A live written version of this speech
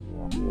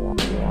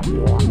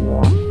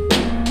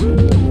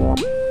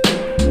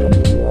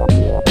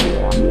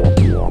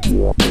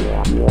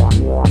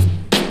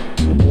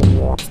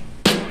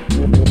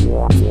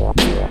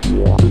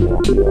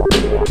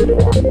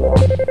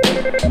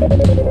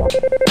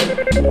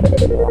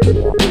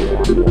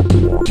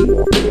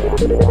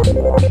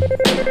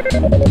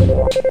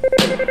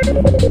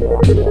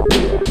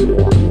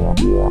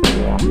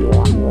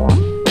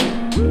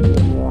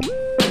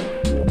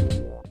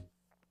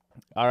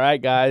All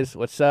right, guys,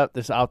 what's up?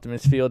 This is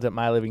Optimus Fields at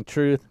My Living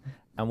Truth,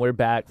 and we're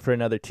back for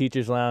another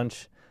Teachers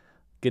Lounge.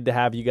 Good to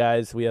have you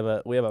guys. We have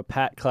a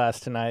packed class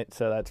tonight,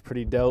 so that's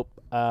pretty dope.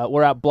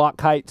 We're at block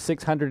height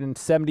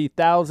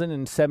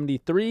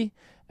 670,073,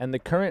 and the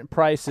current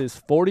price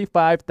is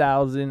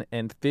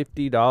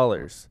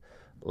 $45,050.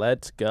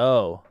 Let's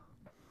go.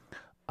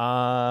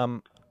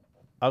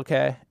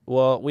 Okay.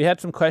 Well, we had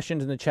some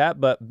questions in the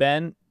chat, but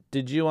Ben,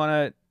 did you want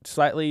to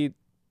slightly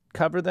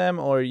cover them,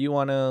 or you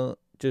want to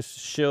just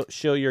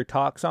show your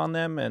talks on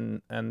them,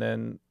 and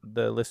then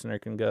the listener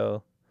can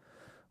go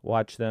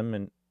watch them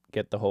and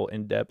get the whole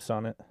in-depths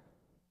on it?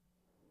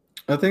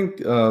 I think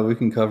we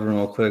can cover them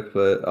real quick,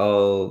 but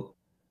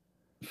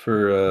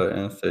for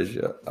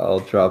Anastasia,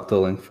 I'll drop the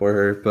link for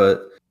her.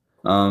 But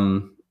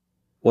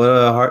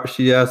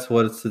she asked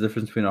what's the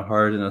difference between a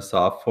hard and a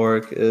soft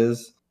fork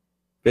is.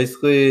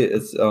 Basically,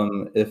 it's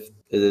if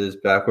it is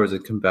backwards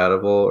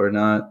compatible or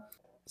not.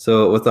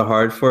 So with a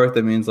hard fork,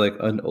 that means like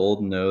an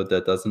old node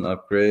that doesn't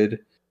upgrade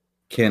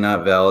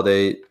cannot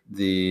validate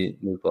the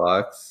new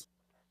blocks.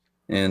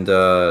 And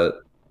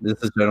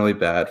this is generally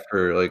bad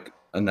for like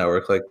a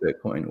network like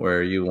Bitcoin,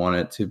 where you want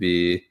it to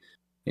be,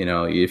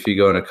 if you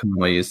go in a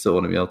coma, you still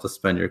want to be able to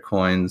spend your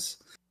coins,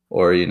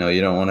 or you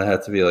don't want to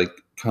have to be like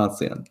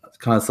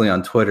constantly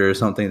on Twitter or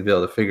something to be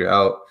able to figure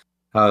out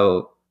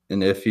how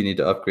and if you need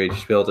to upgrade. You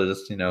should be able to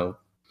just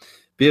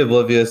be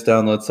oblivious,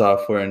 download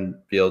software, and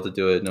be able to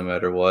do it no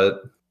matter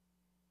what.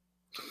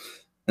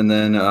 And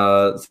then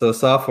so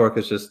soft fork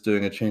is just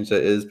doing a change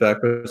that is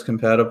backwards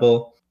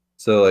compatible.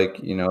 So like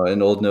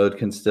an old node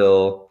can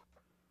still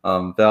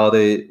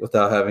validate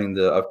without having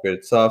the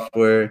upgraded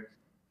software,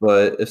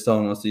 but if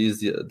someone wants to use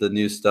the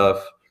new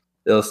stuff,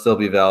 it'll still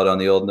be valid on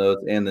the old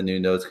nodes, and the new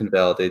nodes can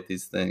validate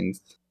these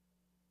things.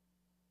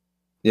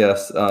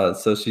 Yes,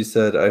 so she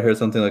said, I heard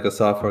something like a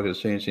soft fork is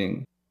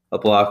changing a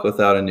block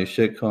without a new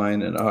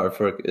shitcoin, and a hard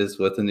fork is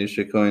with a new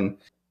shitcoin.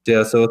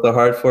 Yeah, so with the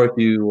hard fork,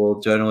 you will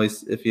generally,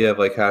 if you have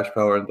like hash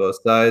power on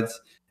both sides,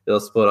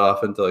 it'll split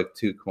off into like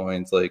two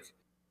coins, like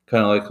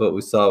kind of like what we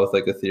saw with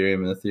like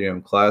Ethereum and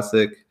Ethereum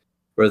Classic.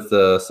 Whereas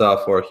the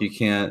soft fork, you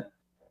can't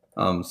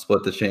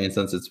split the chain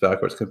since it's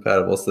backwards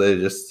compatible. So they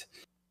just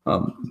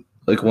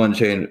like one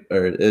chain,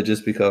 or it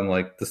just become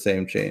like the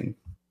same chain.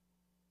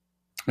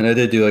 And I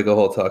did do like a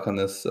whole talk on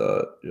this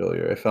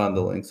earlier. I found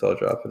the link, so I'll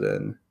drop it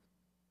in.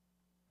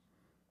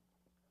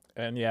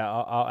 And yeah,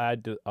 I'll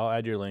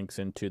add your links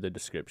into the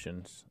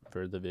descriptions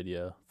for the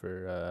video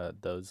for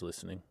those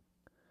listening.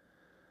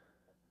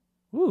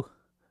 Woo!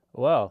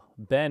 Well,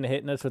 Ben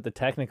hitting us with the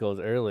technicals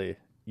early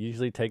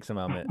usually takes a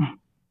moment.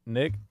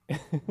 Nick?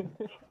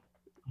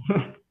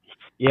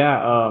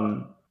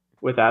 Yeah.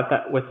 With that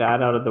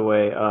out of the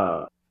way,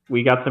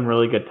 we got some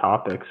really good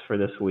topics for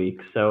this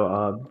week.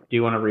 So, do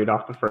you want to read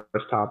off the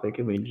first topic,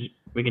 and we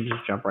can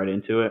just jump right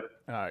into it?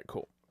 All right,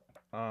 cool.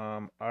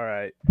 All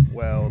right.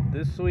 Well,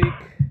 this week,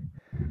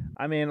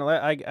 I mean,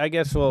 I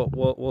guess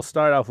we'll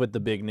start off with the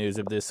big news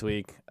of this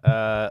week.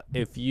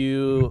 If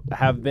you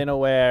have been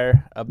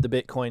aware of the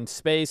Bitcoin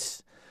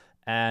space,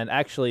 and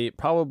actually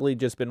probably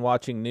just been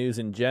watching news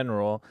in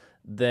general,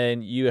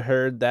 then you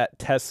heard that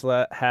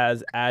Tesla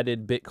has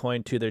added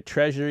Bitcoin to their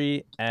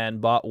treasury and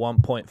bought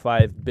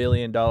 $1.5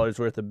 billion worth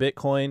of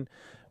Bitcoin,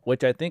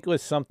 which I think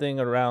was something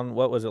around,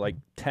 what was it, like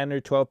 10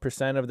 or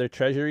 12% of their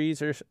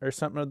treasuries or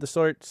something of the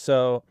sort.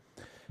 So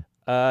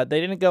they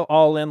didn't go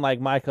all in like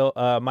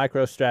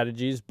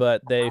MicroStrategies,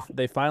 but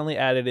they finally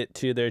added it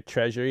to their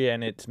treasury,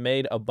 and it's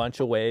made a bunch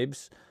of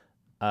waves.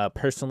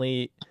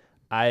 Personally,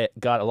 I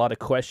got a lot of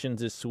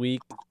questions this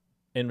week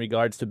in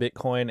regards to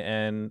Bitcoin,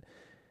 and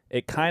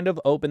it kind of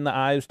opened the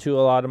eyes to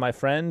a lot of my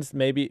friends.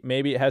 Maybe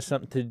it has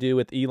something to do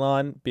with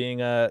Elon being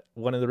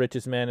one of the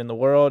richest men in the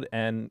world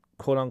and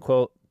quote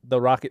unquote the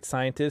rocket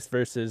scientist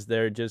versus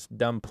their just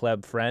dumb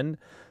pleb friend.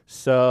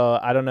 So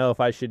I don't know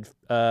if I should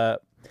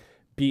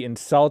be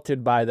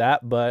insulted by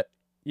that, but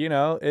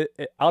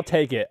I'll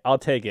take it.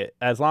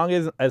 As long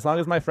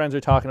as my friends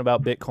are talking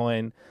about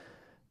Bitcoin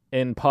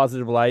in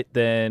positive light,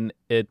 then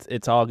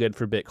it's all good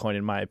for Bitcoin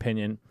in my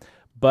opinion.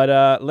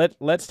 But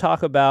let's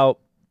talk about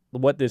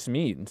what this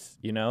means.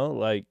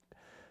 Like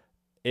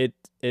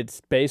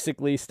it's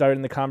basically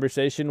starting the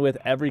conversation with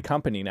every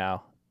company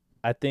now.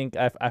 I think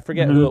I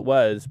forget who it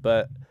was,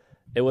 but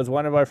it was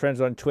one of our friends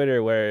on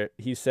Twitter where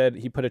he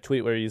put a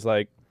tweet where he's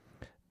like,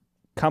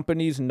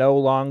 companies no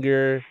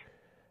longer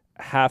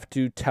have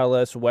to tell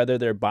us whether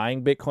they're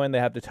buying Bitcoin. They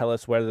have to tell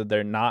us whether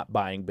they're not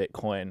buying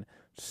Bitcoin.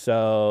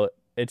 So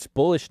it's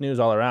bullish news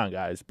all around,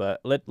 guys.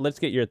 But let's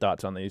get your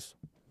thoughts on these.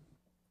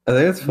 I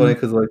think it's funny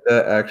because like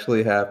that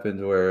actually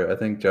happened where I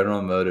think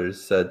General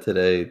Motors said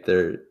today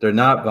they're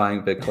not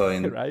buying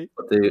Bitcoin, Right?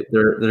 but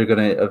they're going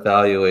to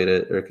evaluate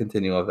it or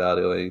continue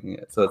evaluating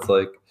it. So it's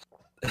like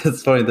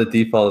it's funny the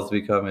default is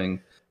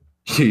becoming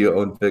you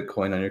own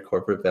Bitcoin on your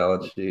corporate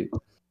balance sheet.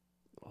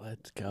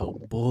 Let's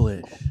go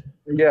bullish.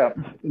 Yeah,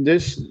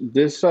 this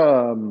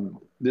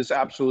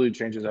absolutely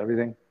changes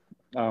everything.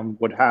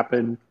 What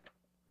happened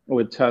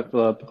with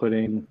Tesla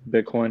putting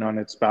Bitcoin on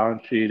its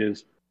balance sheet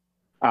is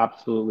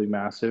absolutely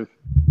massive.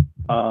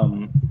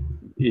 Um,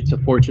 it's a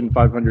Fortune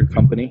 500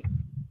 company,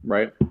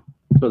 right?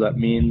 So that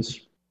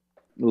means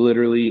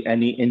literally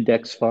any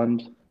index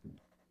fund,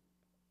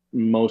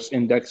 most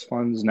index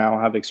funds now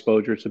have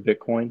exposure to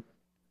Bitcoin.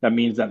 That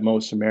means that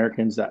most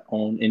Americans that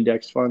own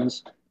index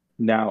funds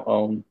now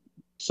own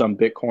some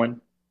Bitcoin.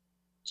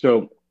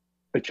 So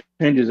it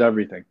changes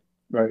everything,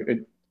 right?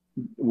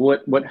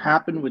 What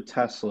happened with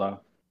Tesla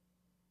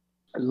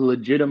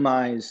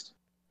legitimized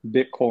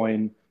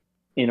Bitcoin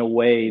in a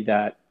way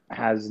that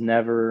has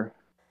never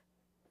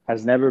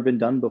been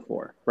done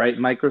before, right?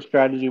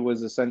 MicroStrategy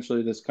was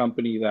essentially this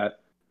company that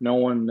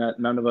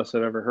none of us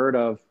had ever heard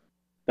of,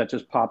 that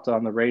just popped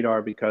on the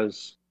radar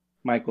because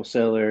Michael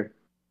Saylor,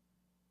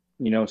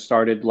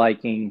 started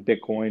liking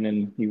Bitcoin,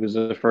 and he was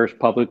the first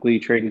publicly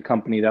traded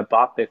company that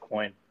bought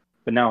Bitcoin.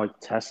 But now it's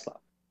Tesla,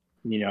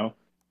 you know.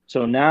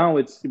 So now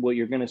it's what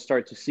you're going to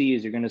start to see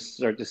is you're going to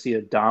start to see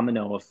a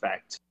domino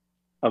effect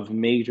of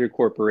major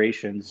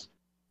corporations.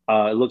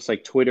 It looks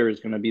like Twitter is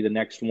going to be the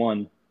next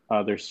one.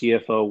 Their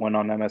CFO went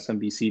on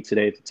MSNBC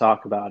today to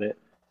talk about it,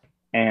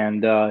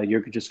 and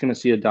you're just going to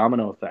see a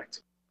domino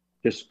effect.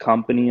 Just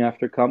company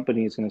after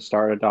company is going to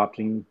start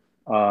adopting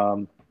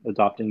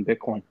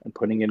Bitcoin and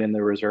putting it in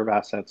their reserve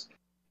assets.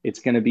 It's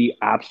going to be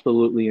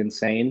absolutely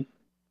insane.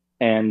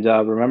 And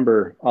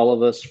remember, all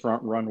of us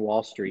front run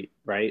Wall Street,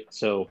 right?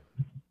 So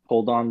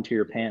hold on to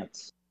your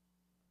pants.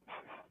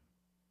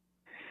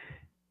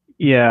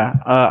 Yeah,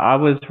 I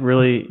was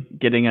really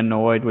getting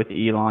annoyed with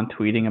Elon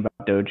tweeting about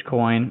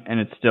Dogecoin, and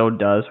it still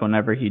does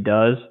whenever he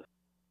does.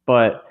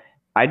 But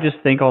I just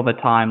think all the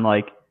time,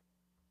 like,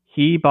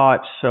 he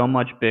bought so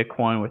much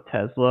Bitcoin with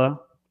Tesla,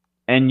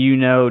 and you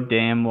know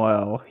damn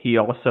well he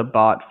also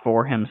bought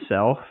for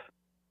himself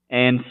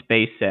and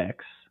SpaceX,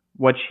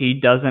 which he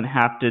doesn't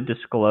have to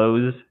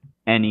disclose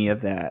any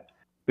of that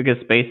because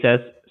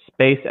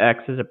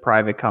SpaceX is a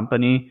private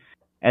company,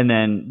 and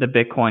then the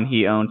Bitcoin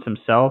he owns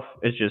himself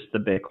is just the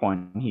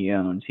Bitcoin he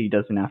owns. He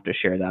doesn't have to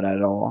share that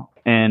at all.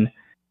 And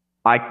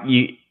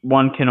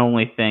one can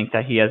only think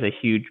that he has a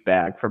huge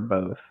bag for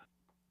both.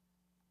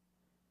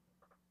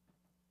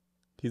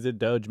 He's a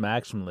Doge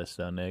maximalist,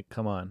 though, Nick.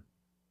 Come on.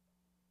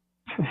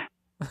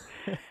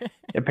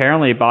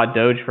 Apparently, he bought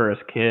Doge for his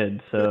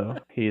kid, so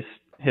his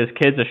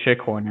kid's a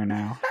shitcoiner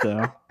now.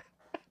 So.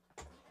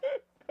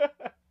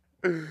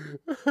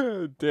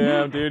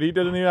 Damn, dude, he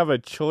doesn't even have a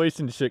choice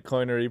in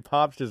shitcoiner. He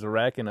pops just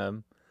wrecking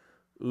him.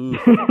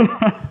 Oof.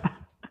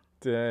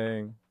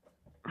 Dang.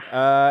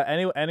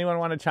 Anyone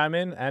want to chime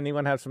in?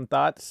 Anyone have some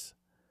thoughts?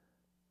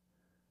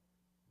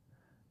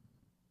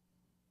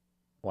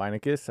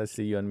 Weinicus, I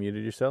see you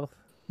unmuted yourself.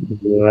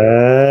 Let's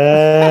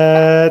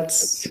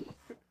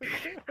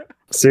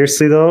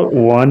seriously though,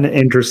 one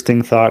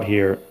interesting thought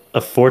here.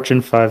 A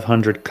Fortune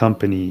 500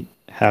 company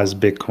has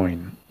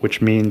Bitcoin, which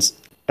means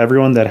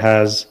everyone that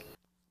has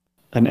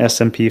an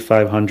S&P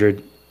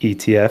 500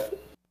 ETF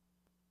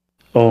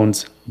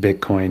owns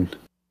Bitcoin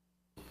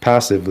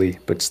passively,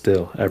 but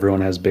still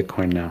everyone has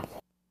Bitcoin now.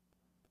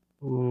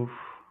 Oof.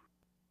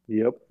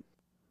 Yep.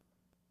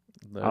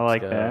 I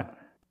like that.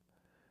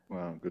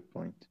 Wow, good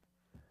point.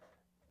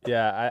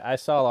 Yeah, I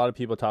saw a lot of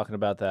people talking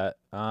about that.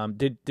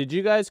 Did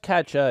you guys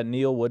catch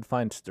Neil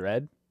Woodfine's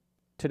thread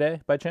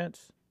today by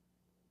chance?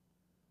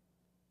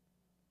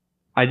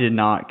 I did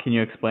not. Can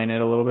you explain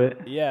it a little bit?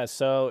 Yeah,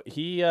 so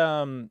he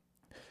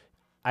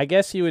I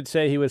guess you would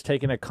say he was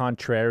taking a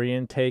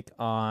contrarian take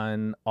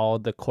on all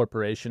the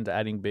corporations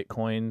adding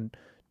Bitcoin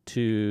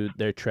to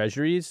their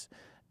treasuries.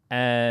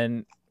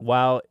 And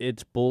while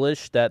it's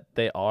bullish that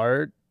they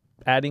are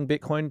adding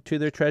Bitcoin to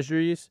their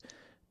treasuries,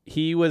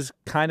 he was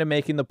kind of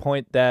making the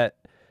point that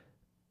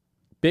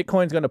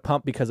Bitcoin's going to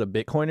pump because of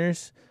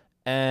Bitcoiners,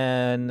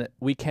 and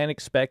we can't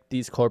expect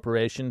these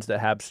corporations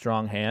that have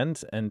strong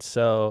hands. And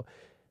so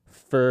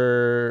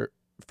for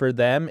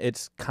them,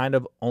 it's kind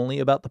of only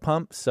about the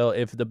pump. So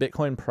if the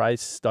Bitcoin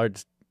price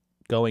starts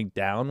going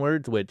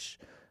downwards, which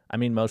I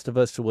mean, most of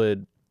us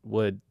would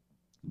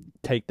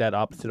take that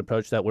opposite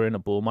approach, that we're in a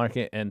bull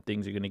market and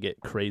things are going to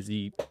get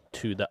crazy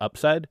to the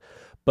upside.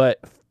 But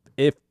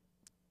if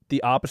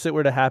the opposite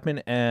were to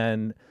happen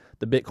and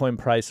the Bitcoin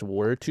price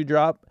were to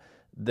drop,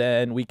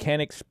 then we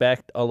can't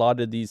expect a lot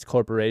of these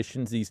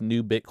corporations, these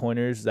new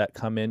Bitcoiners that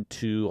come in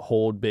to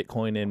hold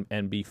Bitcoin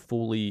and be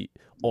fully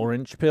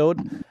orange pilled.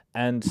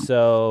 And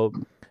so,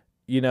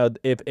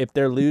 if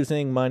they're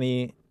losing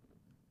money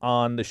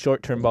on the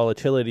short-term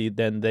volatility,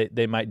 then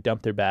they might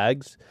dump their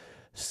bags.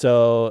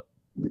 So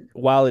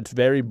while it's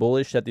very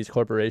bullish that these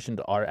corporations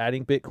are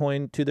adding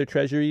Bitcoin to their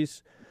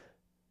treasuries,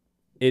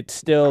 it's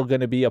still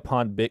going to be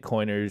upon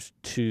Bitcoiners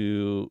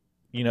to,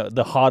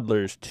 the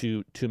hodlers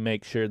to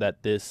make sure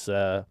that this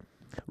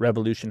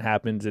revolution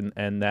happens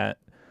and that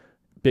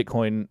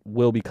Bitcoin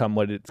will become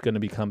what it's going to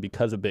become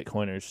because of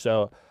Bitcoiners.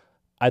 So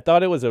I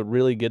thought it was a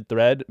really good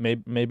thread.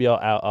 Maybe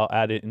I'll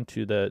add it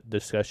into the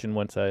discussion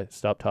once I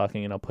stop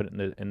talking, and I'll put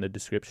it in the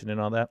description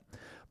and all that.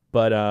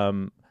 But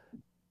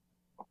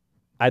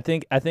I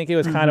think it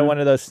was kind of one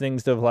of those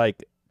things of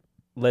like,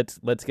 let's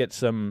get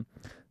some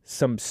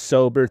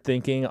sober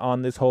thinking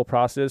on this whole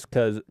process,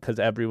 because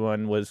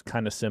everyone was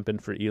kind of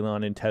simping for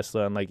Elon and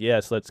Tesla and like,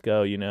 yes, let's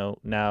go.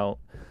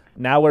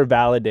 Now we're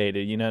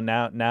validated.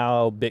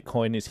 Now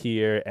Bitcoin is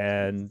here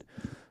and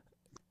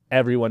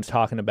everyone's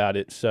talking about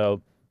it.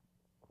 So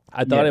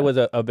I thought it was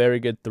a very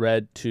good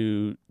thread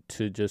to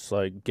just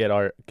like get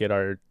our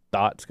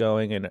thoughts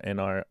going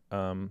and our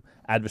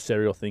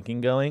adversarial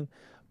thinking going.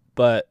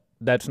 But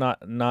that's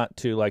not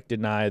to like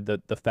deny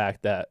the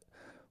fact that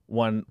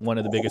one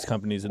of the biggest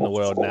companies in the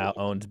world now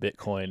owns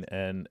Bitcoin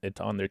and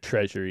it's on their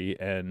treasury,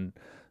 and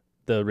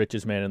the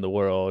richest man in the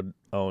world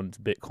owns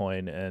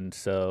Bitcoin, and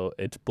so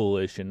it's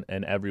bullish and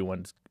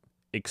everyone's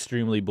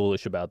extremely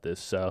bullish about this.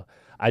 So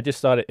I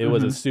just thought it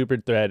was a super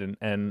thread,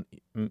 and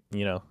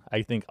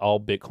I think all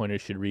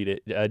Bitcoiners should read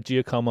it.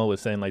 Giacomo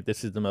was saying like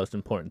this is the most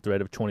important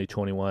thread of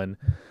 2021,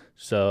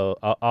 so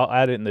I'll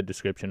add it in the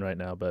description right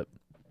now. But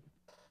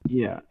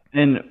yeah,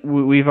 and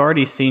we've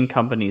already seen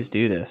companies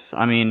do this.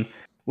 I mean,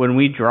 when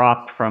we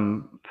dropped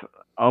from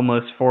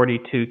almost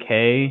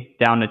 42K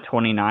down to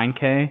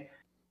 29K,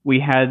 we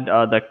had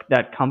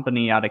that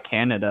company out of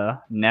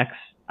Canada, Next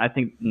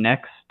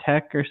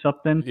Tech or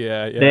something.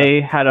 Yeah.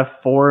 They had a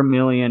 $4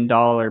 million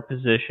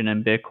position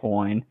in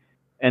Bitcoin,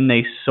 and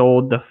they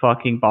sold the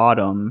fucking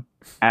bottom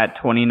at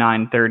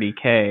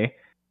 29-30K.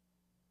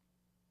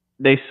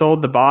 They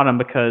sold the bottom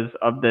because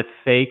of the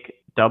fake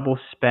double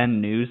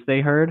spend news they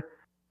heard,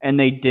 and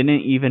they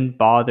didn't even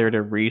bother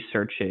to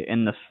research it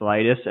in the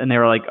slightest. And they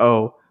were like,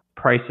 oh,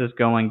 price is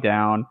going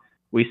down.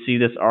 We see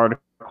this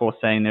article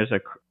saying there's a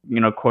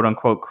quote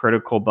unquote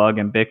critical bug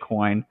in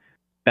Bitcoin.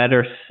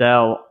 Better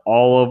sell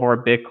all of our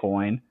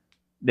Bitcoin.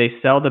 They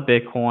sell the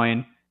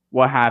Bitcoin.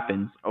 What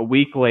happens? A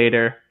week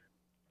later,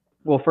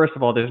 well, first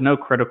of all, there's no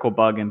critical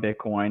bug in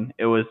Bitcoin.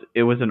 It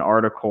was an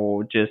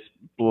article just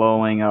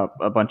blowing up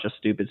a bunch of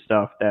stupid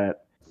stuff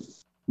that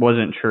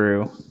wasn't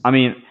true. I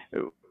mean,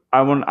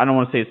 I don't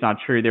want to say it's not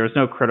true. There was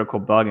no critical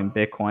bug in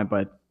Bitcoin,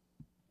 but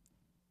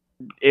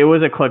it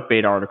was a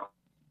clickbait article,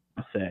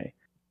 I say.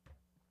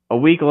 A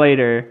week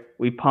later,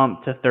 we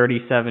pumped to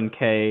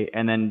 37K,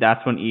 and then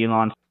that's when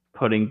Elon's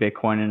putting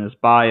Bitcoin in his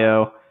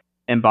bio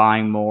and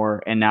buying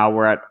more, and now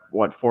we're at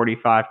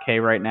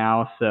 45K right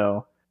now.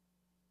 So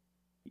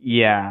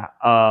yeah,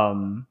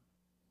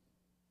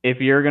 if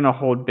you're gonna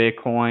hold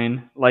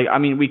Bitcoin,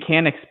 we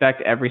can't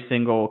expect every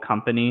single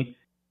company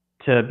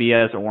to be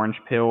as orange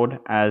pilled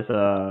as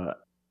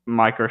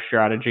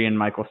MicroStrategy and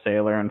Michael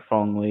Saylor and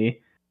Phong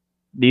Lee.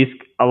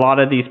 A lot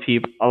of these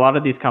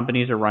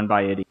companies are run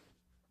by idiots.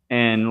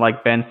 And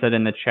like Ben said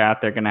in the chat,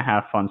 they're going to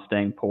have fun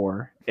staying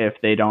poor if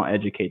they don't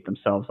educate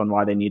themselves on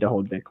why they need to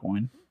hold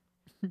Bitcoin.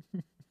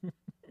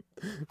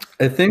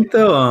 I think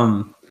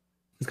though,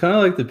 it's kind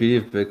of like the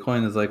beauty of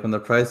Bitcoin is like when the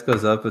price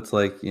goes up, it's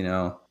like,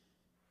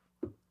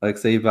 like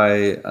say you buy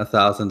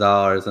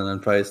 $1,000 and then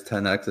price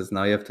 10x's,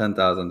 now you have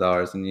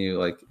 $10,000, and you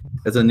like,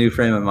 it's a new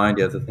frame of mind.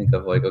 You have to think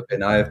of like, okay,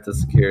 now I have to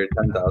secure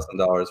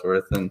 $10,000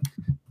 worth. And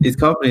these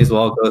companies will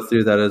all go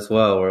through that as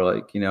well, where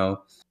like,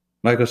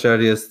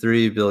 MicroStrategy has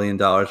 $3 billion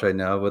right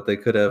now, but they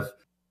could have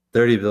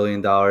 $30 billion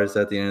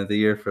at the end of the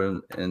year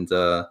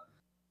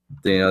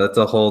that's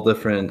a whole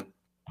different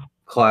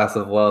class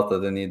of wealth that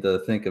they need to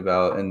think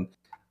about. And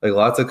like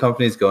lots of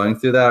companies going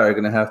through that are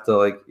going to have to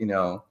like,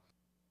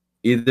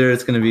 either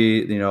it's going to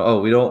be,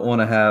 we don't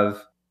want to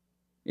have,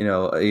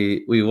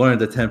 we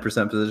wanted a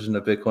 10% position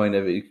of Bitcoin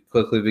if it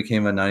quickly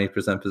became a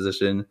 90%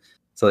 position.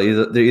 So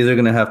they're either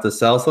going to have to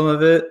sell some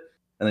of it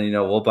and then,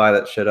 we'll buy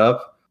that shit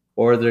up,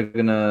 or they're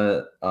going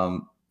to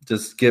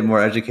just get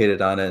more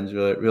educated on it and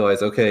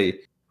realize, okay,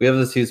 we have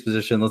this huge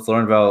position. Let's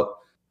learn about,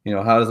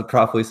 how does it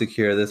properly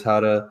secure this,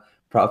 how to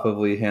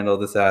properly handle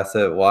this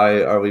asset. Why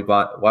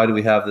do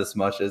we have this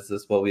much? Is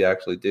this what we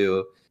actually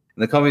do?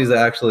 And the companies that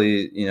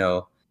actually,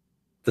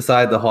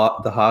 decide to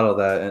hodl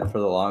that and for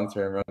the long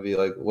term, it'll be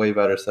like way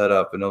better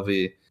setup, and it'll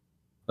be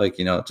like,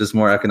 just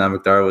more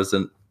economic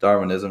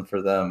Darwinism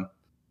for them.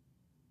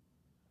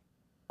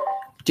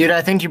 Dude,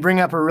 I think you bring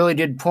up a really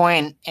good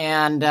point,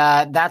 and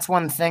that's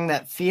one thing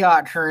that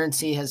fiat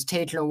currency has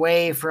taken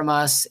away from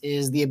us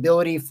is the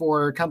ability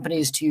for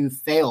companies to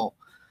fail.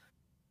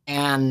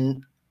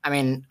 And I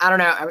mean, I don't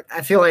know.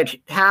 I feel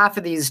like half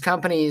of these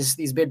companies,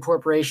 these big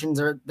corporations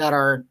that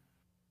are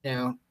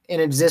in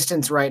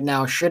existence right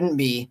now shouldn't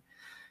be.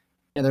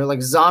 They're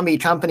like zombie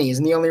companies,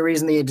 and the only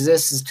reason they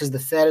exist is because the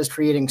Fed is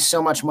creating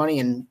so much money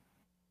and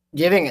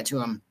giving it to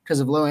them because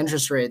of low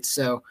interest rates.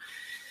 So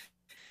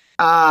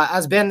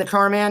as Ben the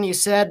car man, you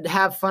said,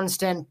 have fun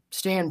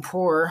staying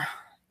poor.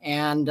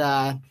 And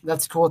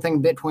that's the cool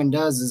thing Bitcoin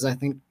does is I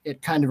think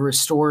it kind of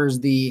restores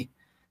the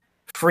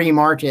free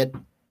market.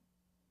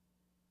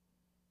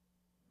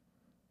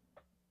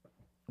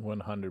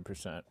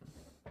 100%.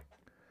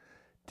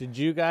 Did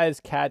you guys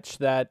catch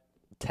that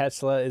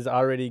Tesla is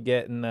already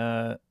getting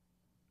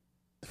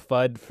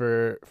FUD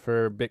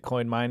for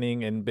Bitcoin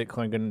mining, and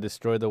Bitcoin going to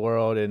destroy the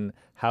world, and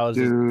how is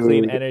this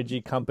clean energy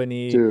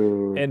company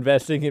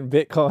investing in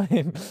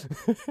Bitcoin?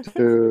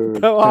 Dude,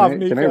 Go off,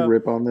 can I Nico.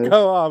 rip on this?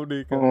 Go off,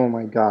 Nico. Oh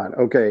my God.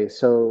 Okay,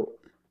 so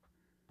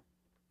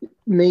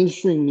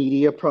mainstream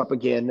media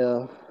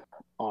propaganda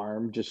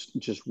arm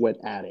just went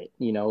at it.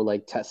 You know,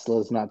 like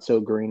Tesla's not so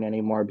green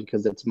anymore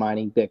because it's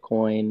mining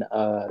Bitcoin.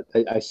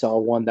 I saw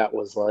one that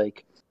was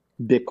like,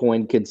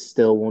 Bitcoin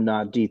will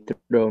not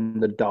dethrone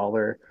the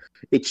dollar.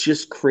 It's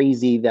just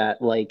crazy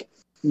that like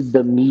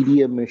the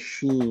media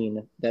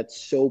machine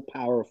that's so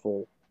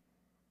powerful,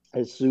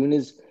 as soon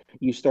as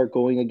you start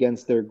going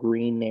against their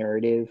green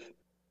narrative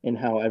and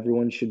how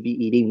everyone should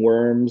be eating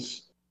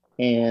worms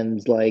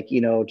and like,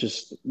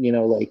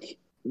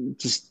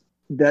 just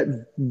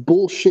that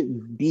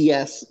bullshit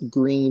BS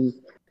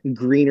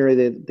greener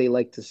that they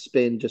like to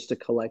spin just to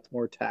collect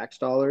more tax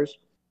dollars.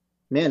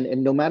 Man,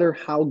 and no matter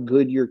how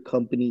good your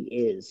company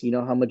is, you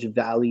know, how much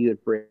value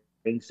it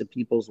brings to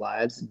people's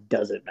lives,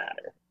 doesn't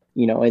matter.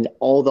 You know, and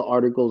all the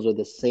articles are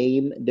the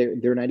same.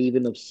 They're not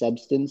even of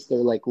substance. They're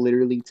like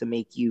literally to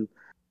make you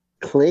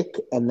click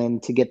and then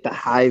to get the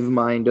hive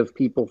mind of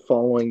people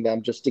following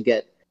them just to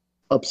get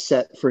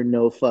upset for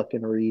no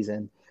fucking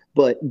reason.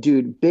 But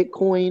dude,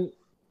 Bitcoin,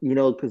 you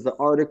know, because the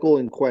article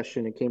in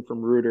question, it came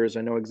from Reuters,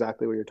 I know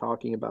exactly what you're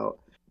talking about,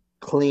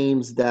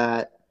 claims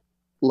that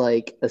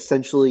like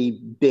essentially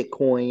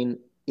Bitcoin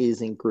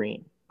isn't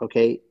green.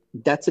 Okay.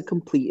 That's a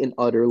complete and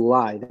utter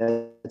lie.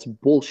 That's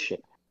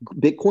bullshit.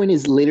 Bitcoin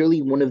is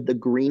literally one of the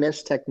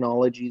greenest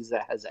technologies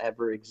that has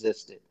ever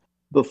existed.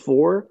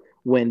 Before,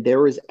 when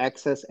there was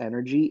excess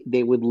energy,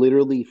 they would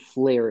literally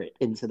flare it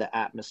into the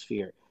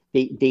atmosphere.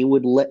 They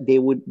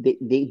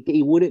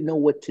wouldn't know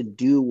what to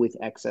do with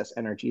excess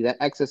energy. That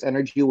excess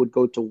energy would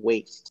go to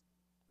waste.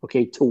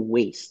 Okay, to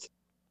waste.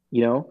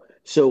 You know?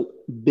 So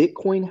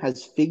Bitcoin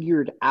has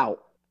figured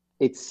out,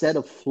 it's set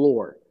a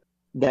floor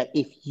that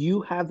if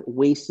you have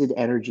wasted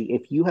energy,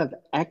 if you have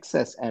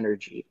excess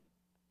energy,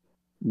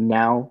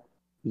 now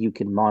you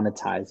can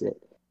monetize it.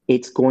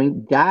 It's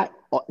going that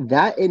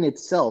in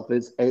itself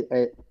is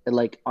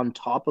like on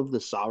top of the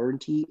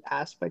sovereignty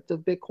aspect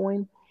of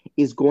Bitcoin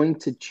is going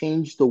to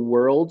change the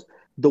world,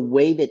 the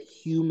way that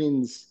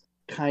humans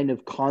kind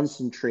of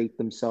concentrate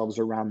themselves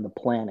around the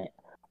planet,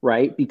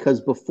 right? Because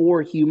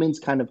before, humans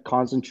kind of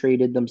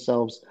concentrated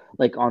themselves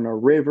like on a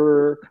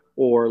river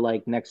or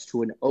like next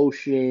to an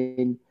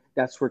ocean.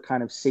 That's where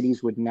kind of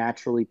cities would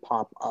naturally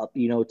pop up,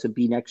 you know, to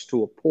be next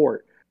to a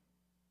port.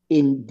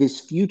 In this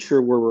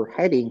future where we're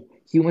heading,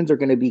 humans are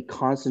going to be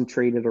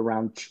concentrated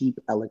around cheap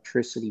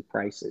electricity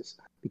prices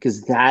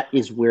because that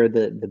is where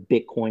the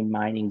Bitcoin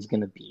mining is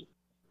going to be,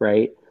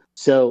 right?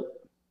 So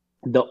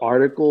the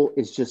article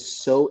is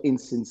just so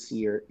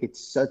insincere. It's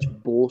such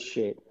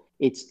bullshit.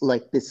 It's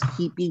like this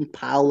heaping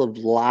pile of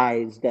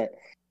lies that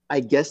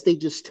I guess they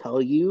just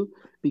tell you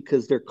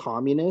because they're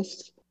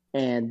communists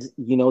and,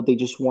 you know, they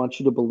just want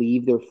you to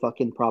believe their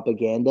fucking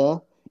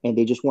propaganda and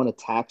they just want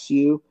to tax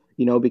you,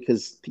 you know,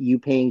 because you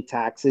paying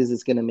taxes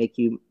is going to make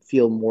you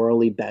feel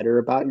morally better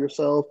about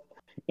yourself.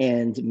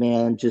 And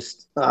man,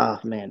 just,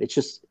 man, it's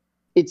just,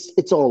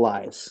 it's all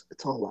lies.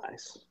 It's all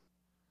lies.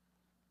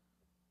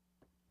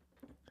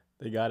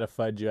 They got to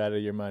fudge you out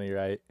of your money,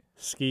 right?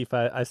 Skeef,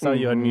 I saw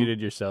you unmuted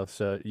yourself,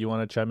 so you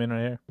want to chime in right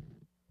here?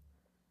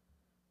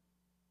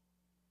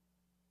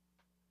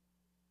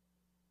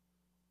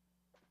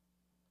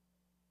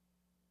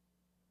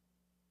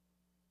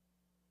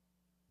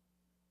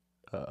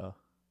 Uh-oh.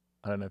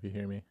 I don't know if you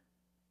hear me.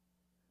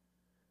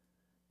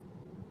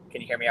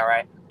 Can you hear me all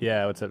right?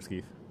 Yeah, what's up,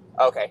 Skeef?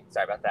 Okay,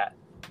 sorry about that.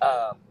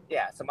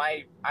 Yeah, so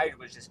I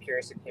was just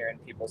curious in hearing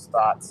people's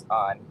thoughts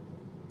on,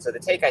 so the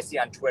take I see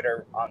on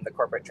Twitter on the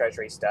corporate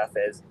treasury stuff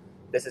is,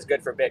 this is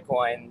good for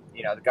Bitcoin,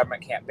 you know, the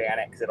government can't ban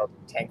it because it'll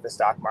tank the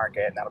stock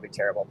market and that'll be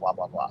terrible, blah,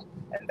 blah, blah.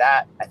 And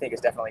that, I think,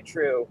 is definitely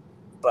true,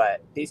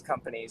 but these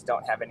companies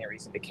don't have any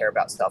reason to care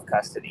about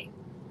self-custody.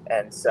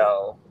 And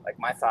so, like,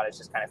 my thought is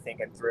just kind of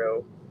thinking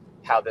through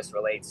how this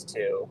relates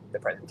to the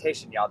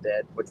presentation y'all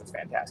did, which was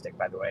fantastic,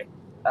 by the way.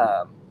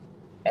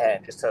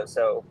 And just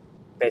so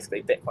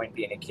basically Bitcoin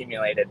being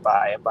accumulated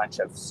by a bunch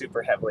of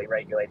super heavily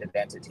regulated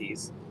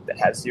entities that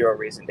have zero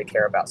reason to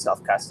care about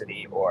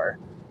self-custody or,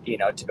 you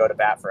know, to go to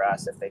bat for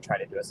us if they try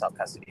to do a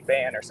self-custody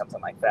ban or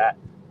something like that.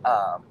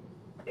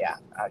 Yeah,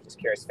 I was just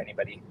curious if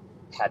anybody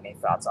had any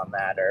thoughts on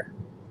that, or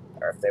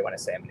if they want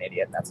to say I'm an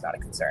idiot and that's not a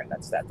concern.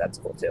 That's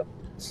cool too.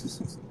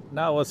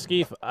 No, well,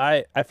 Skeef,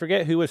 I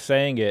forget who was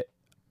saying it,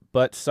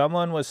 but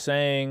someone was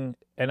saying,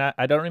 and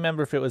I don't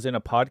remember if it was in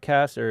a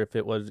podcast or if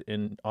it was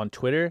on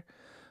Twitter,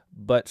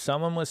 but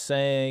someone was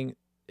saying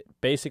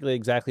basically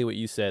exactly what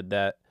you said,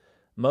 that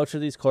most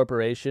of these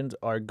corporations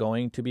are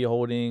going to be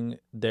holding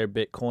their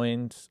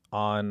Bitcoins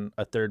on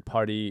a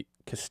third-party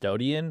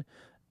custodian.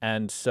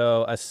 And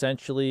so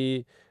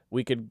essentially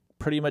we could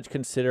pretty much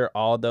consider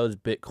all those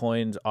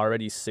Bitcoins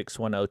already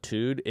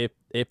 6102'd.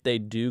 If they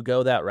do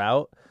go that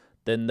route,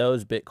 then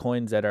those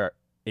Bitcoins that are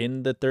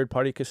in the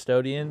third-party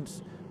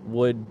custodians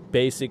would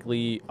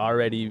basically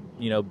already,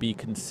 be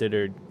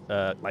considered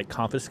like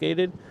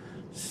confiscated.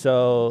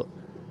 So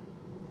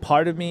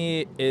part of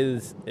me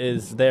is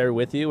there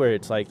with you, where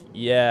it's like,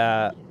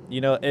 yeah,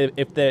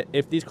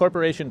 if these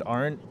corporations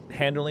aren't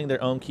handling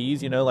their own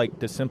keys, like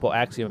the simple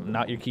axiom,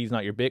 not your keys,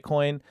 not your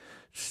Bitcoin.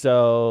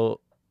 So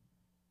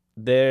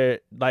they're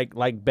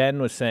like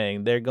Ben was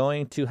saying, they're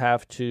going to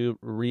have to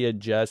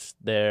readjust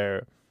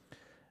their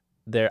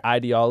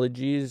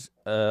ideologies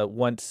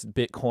once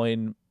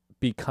Bitcoin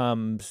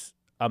becomes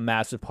a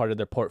massive part of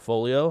their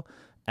portfolio.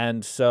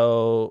 And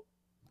so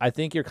I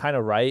think you're kind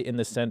of right in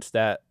the sense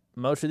that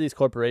most of these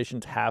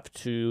corporations have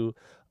to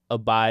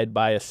abide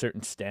by a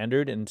certain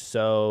standard, and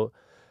so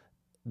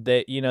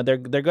they're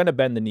going to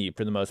bend the knee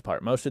for the most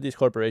part. Most of these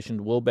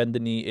corporations will bend the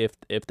knee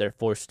if they're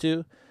forced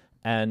to.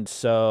 And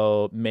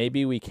so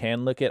maybe we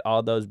can look at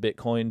all those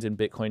Bitcoins and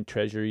Bitcoin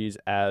treasuries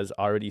as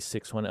already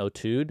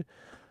 6102'd.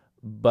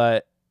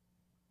 But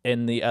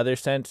in the other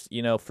sense,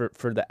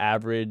 for the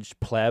average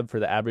pleb,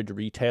 for the average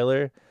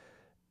retailer,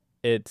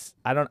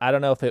 I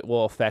don't know if it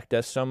will affect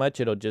us so much.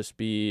 It'll just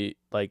be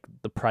like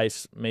the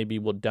price maybe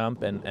will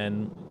dump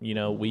and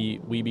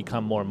we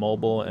become more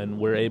mobile and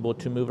we're able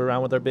to move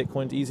around with our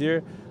Bitcoins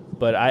easier.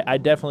 But I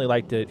definitely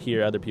like to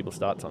hear other people's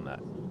thoughts on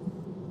that.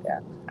 Yeah,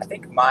 I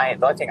think the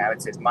only thing I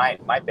would say is my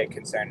big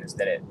concern is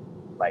that it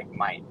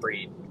might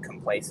breed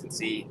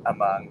complacency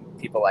among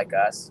people like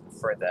us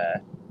for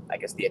the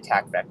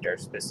attack vector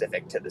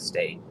specific to the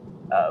state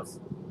of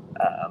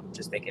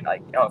just thinking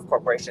if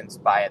corporations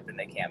buy it, then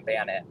they can't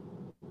ban it,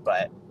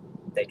 but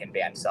they can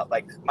ban self.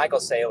 Like Michael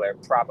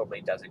Saylor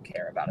probably doesn't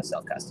care about a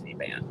self-custody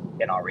ban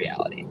in all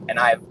reality. And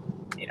I have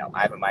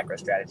a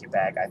MicroStrategy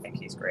bag. I think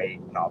he's great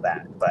and all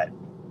that, but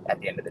at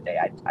the end of the day,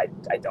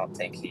 I don't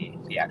think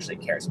he actually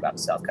cares about a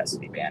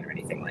self-custody ban or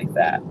anything like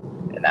that.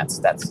 And I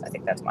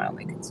think that's my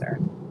only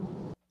concern.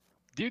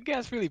 Do you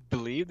guys really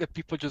believe that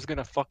people are just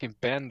gonna fucking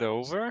bend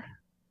over?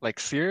 Like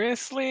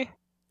seriously?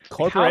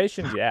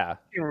 Corporations, yeah.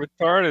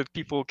 Retarded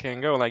people can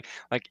go. Like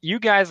you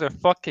guys are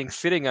fucking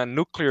sitting on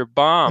nuclear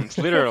bombs,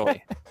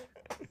 literally.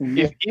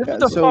 If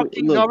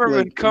the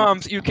government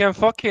comes, you can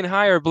fucking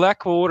hire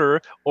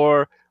Blackwater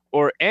or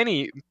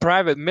any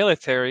private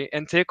military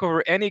and take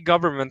over any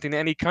government in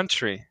any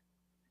country.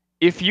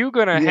 If you're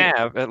gonna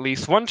have at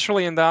least $1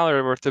 trillion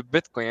worth of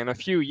Bitcoin in a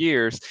few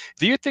years,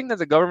 do you think that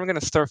the government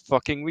gonna start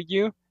fucking with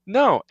you?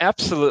 No,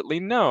 absolutely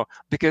no,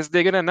 because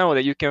they're gonna know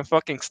that you can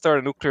fucking start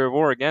a nuclear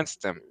war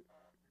against them.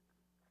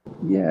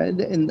 Yeah,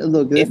 and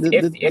look,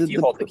 if you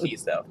hold the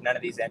keys, though, none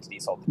of these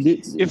entities hold the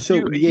keys. But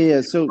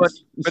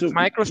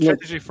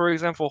MicroStrategy, for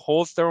example,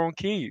 holds their own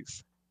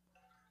keys.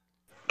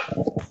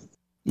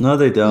 No,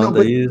 they don't.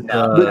 They use.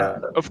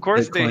 Of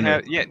course,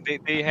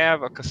 Bitcoin. they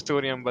have a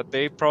custodian, but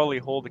they probably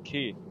hold the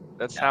key.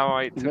 That's how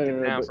I took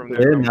it down from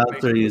their. Now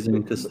they're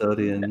using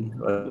custodian,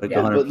 like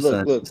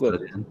 100%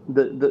 custodian.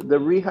 The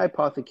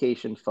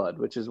rehypothecation FUD,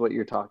 which is what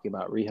you're talking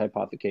about,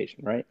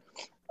 rehypothecation, right?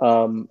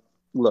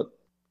 Look,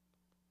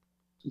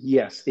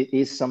 yes, it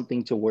is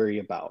something to worry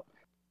about.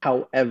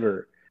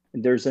 However,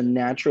 there's a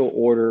natural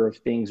order of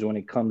things when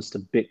it comes to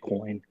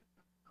Bitcoin,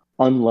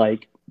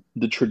 unlike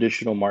the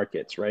traditional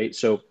markets, right?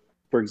 So,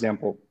 for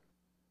example,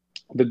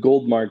 the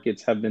gold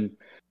markets have been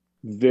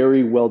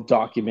very well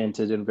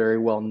documented and very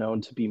well known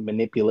to be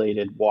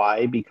manipulated.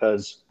 Why?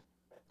 Because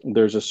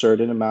there's a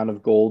certain amount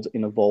of gold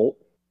in a vault,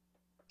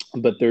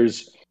 but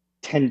there's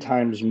 10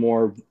 times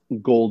more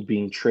gold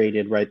being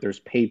traded, right? There's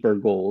paper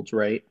gold,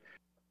 right?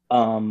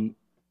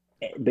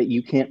 But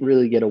you can't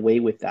really get away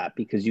with that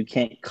because you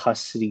can't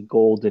custody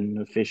gold in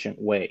an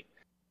efficient way.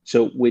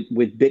 So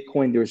with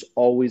Bitcoin, there's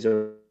always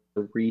a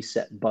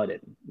reset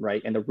button,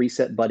 right? And the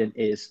reset button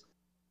is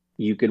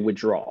you could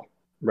withdraw,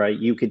 right?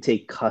 You could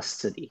take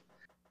custody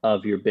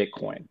of your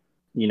Bitcoin,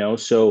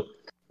 So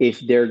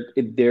if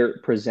there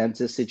presents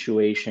a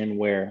situation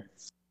where,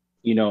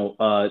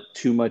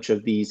 too much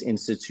of these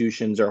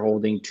institutions are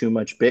holding too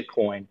much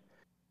Bitcoin,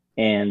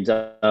 and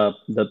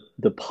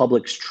the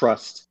public's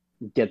trust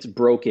gets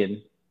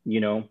broken,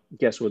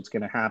 guess what's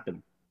going to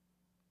happen?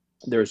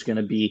 There's going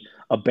to be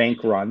a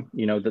bank run,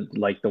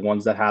 like the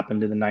ones that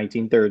happened in the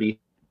 1930s,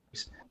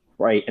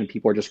 right? And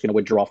people are just going to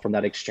withdraw from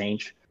that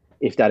exchange.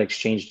 If that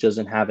exchange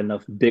doesn't have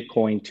enough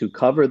Bitcoin to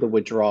cover the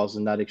withdrawals,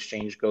 and that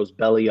exchange goes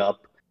belly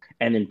up,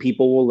 and then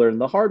people will learn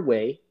the hard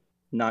way,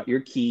 not your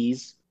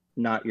keys,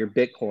 not your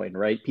Bitcoin,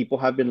 right? People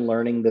have been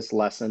learning this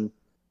lesson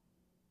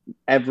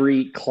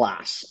every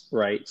class,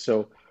 right?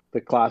 So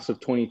the class of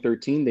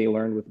 2013, they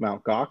learned with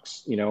Mt.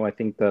 Gox. I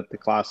think that the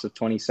class of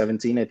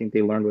 2017, I think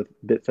they learned with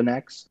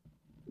Bitfinex,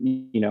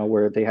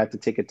 where they had to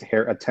take a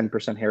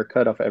 10%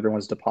 haircut off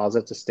everyone's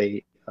deposit to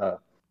stay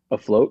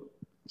afloat.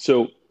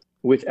 So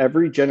with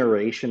every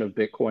generation of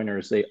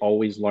Bitcoiners, they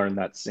always learn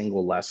that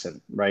single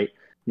lesson, right?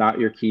 Not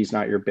your keys,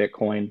 not your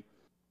Bitcoin.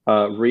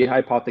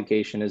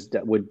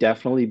 Rehypothecation would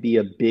definitely be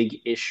a big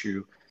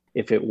issue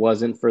if it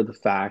wasn't for the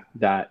fact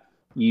that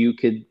you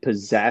could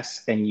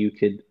possess and you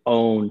could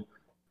own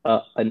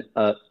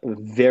a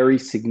very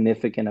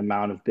significant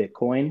amount of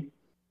Bitcoin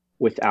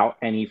without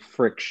any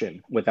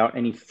friction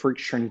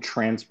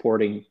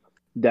transporting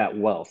that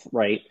wealth,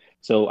 right?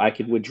 So I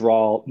could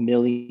withdraw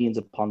millions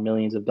upon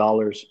millions of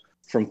dollars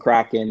from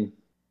Kraken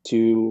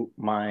to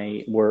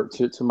my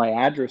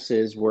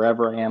addresses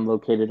wherever I am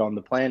located on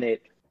the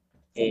planet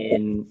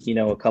in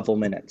a couple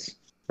minutes,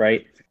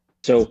 right?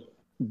 So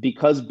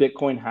because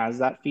Bitcoin has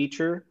that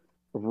feature,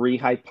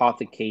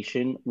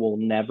 rehypothecation will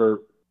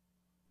never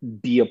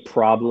be a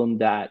problem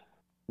that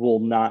will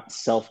not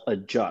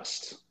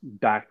self-adjust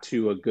back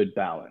to a good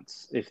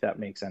balance, if that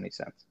makes any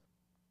sense.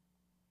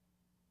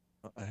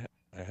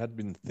 I had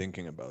been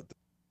thinking about that.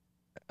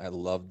 I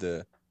love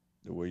the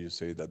way you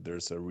say that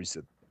there's a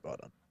reset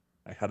button.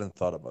 I hadn't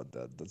thought about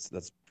that.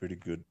 That's pretty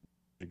good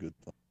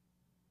thought.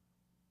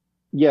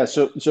 Yeah,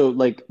 so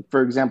like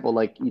for example,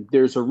 like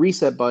there's a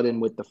reset button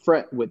with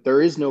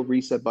there is no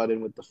reset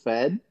button with the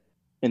Fed,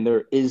 and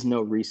there is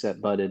no reset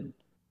button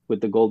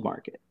with the gold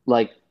market.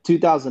 Like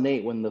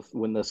 2008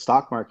 when the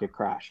stock market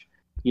crashed,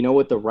 you know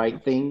what the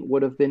right thing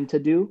would have been to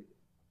do?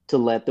 To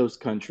let those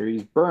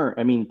companies burn.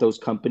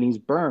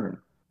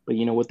 But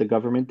you know what the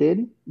government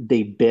did?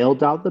 They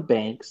bailed out the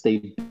banks,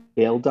 they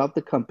bailed out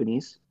the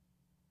companies,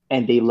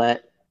 and they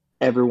let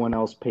everyone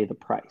else pay the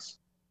price,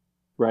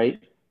 right?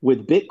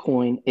 With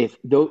Bitcoin, if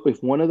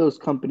one of those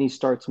companies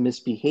starts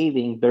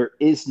misbehaving, there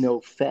is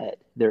no Fed,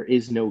 there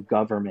is no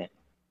government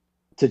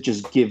to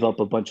just give up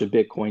a bunch of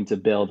Bitcoin to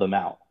bail them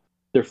out.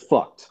 They're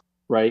fucked,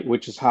 right?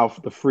 Which is how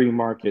the free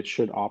market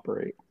should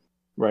operate,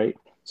 right?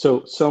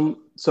 So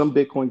some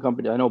Bitcoin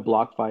company, I know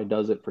BlockFi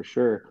does it for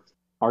sure,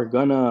 are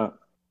gonna,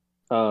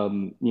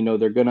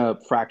 they're gonna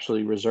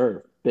fractionally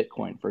reserve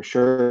Bitcoin for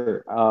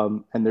sure.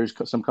 And there's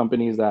some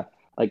companies that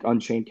like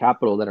Unchained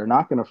Capital that are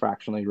not gonna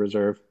fractionally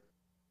reserve.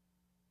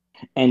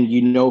 And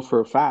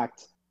for a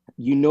fact,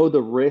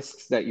 the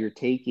risks that you're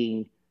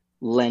taking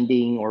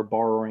lending or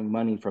borrowing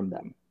money from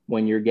them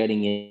when you're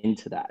getting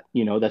into that.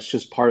 That's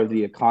just part of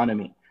the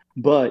economy.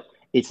 But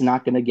it's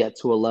not going to get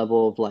to a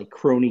level of like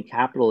crony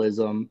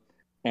capitalism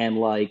and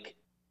like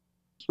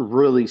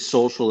really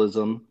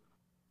socialism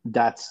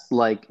that's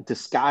like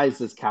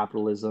disguised as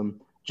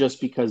capitalism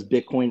just because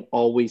Bitcoin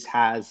always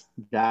has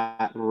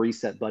that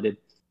reset button.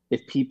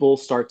 If people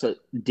start to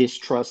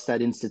distrust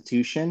that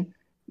institution,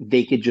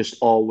 they could just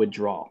all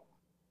withdraw.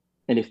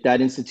 And if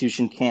that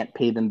institution can't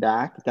pay them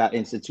back, that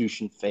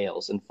institution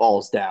fails and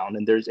falls down.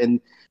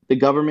 And the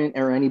government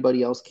or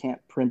anybody else can't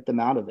print them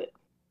out of it.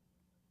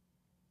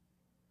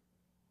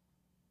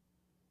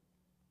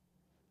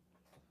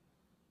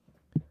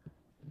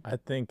 I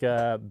think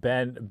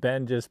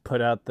Ben just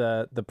put out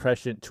the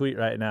prescient tweet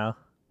right now.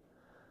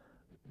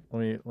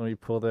 Let me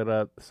pull that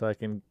up so I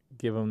can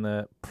give him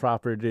the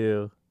proper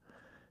due.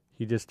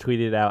 He just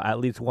tweeted out, at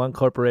least one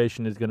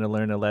corporation is going to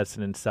learn a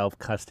lesson in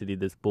self-custody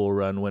this bull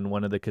run when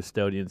one of the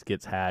custodians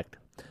gets hacked.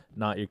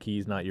 Not your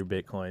keys, not your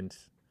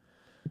Bitcoins.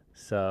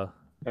 So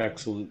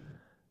excellent.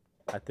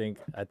 I think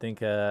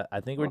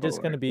we're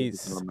just going to be.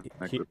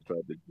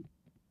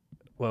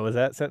 What was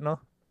that, Sentinel?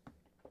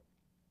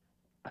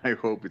 I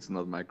hope it's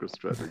not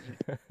MicroStrategy.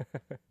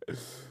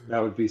 That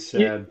would be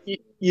sad.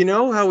 You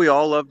know how we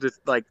all love to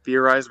like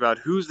theorize about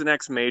who's the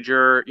next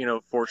major,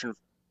 Fortune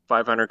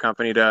 500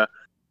 company to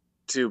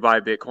buy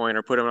Bitcoin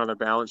or put them on their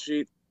balance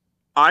sheet?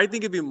 I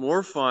think it'd be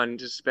more fun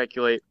to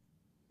speculate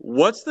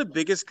what's the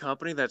biggest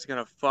company that's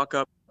going to fuck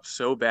up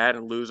so bad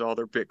and lose all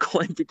their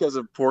Bitcoin because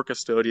of poor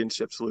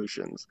custodianship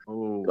solutions.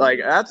 Oh. Like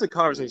that's a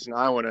conversation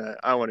I want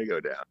to go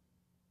down.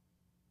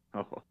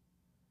 Oh,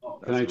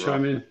 can I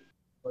chime in?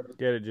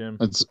 Get it, Jim.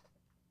 It's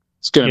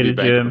going to be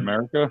Bank of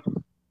America.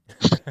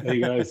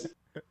 Hey guys.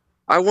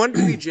 I want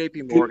it to be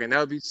JP Morgan. That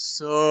would be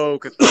so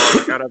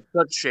cathartic. I'd have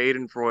such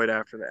Schadenfreude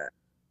after that.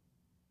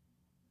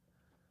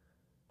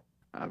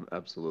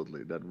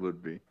 Absolutely. That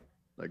would be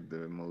like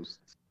the most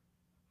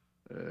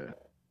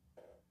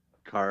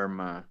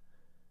karma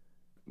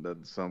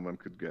that someone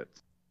could get.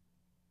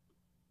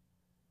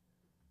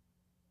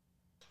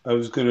 I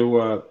was going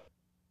to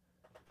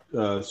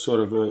sort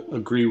of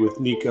agree with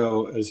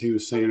Nico, as he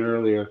was saying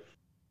earlier.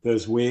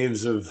 There's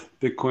waves of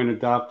Bitcoin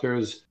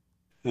adopters,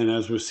 and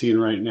as we're seeing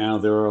right now,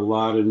 there are a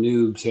lot of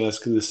noobs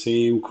asking the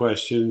same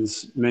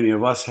questions many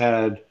of us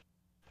had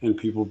and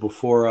people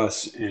before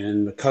us.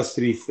 And the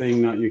custody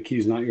thing, not your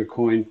keys, not your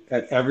coin,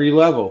 at every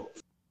level,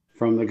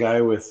 from the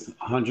guy with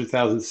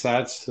 100,000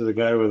 sats to the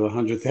guy with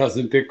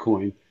 100,000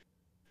 Bitcoin.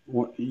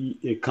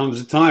 It comes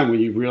a time when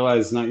you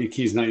realize not your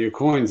keys, not your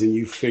coins, and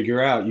you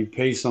figure out, you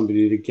pay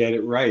somebody to get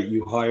it right.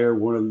 You hire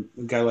a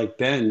guy like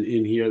Ben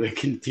in here that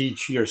can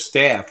teach your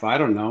staff. I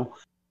don't know.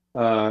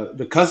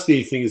 The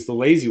custody thing is the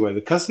lazy way.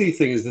 The custody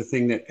thing is the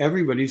thing that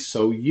everybody's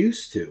so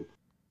used to.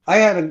 I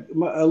had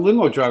a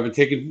limo driver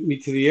taking me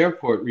to the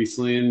airport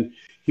recently, and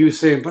he was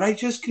saying, but I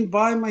just can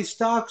buy my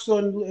stocks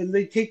and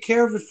they take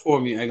care of it for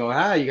me. I go,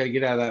 you got to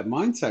get out of that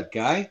mindset,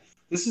 guy.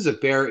 This is a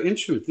bare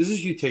instrument. This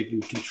is you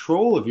taking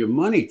control of your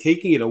money,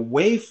 taking it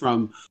away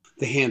from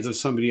the hands of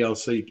somebody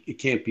else so it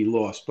can't be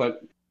lost.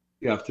 But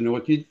You have to know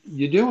what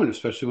you're doing,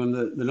 especially when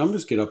the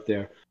numbers get up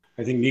there.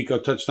 I think Nico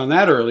touched on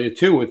that earlier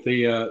too with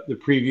the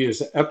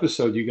previous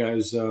episode you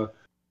guys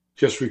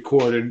just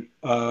recorded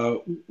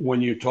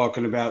when you're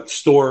talking about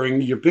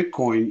storing your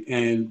Bitcoin,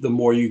 and the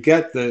more you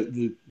get,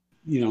 the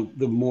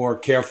more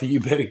careful you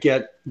better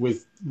get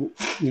with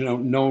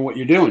knowing what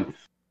you're doing.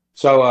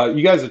 So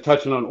you guys are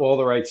touching on all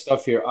the right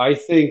stuff here. I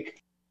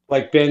think,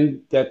 like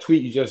Ben, that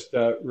tweet you just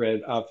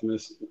read,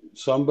 Optimus,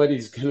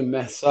 somebody's gonna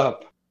mess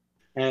up,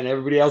 and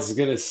everybody else is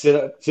gonna sit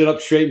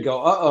up straight and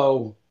go,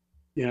 uh-oh.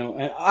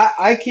 And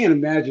I can't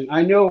imagine.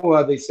 I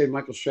know they say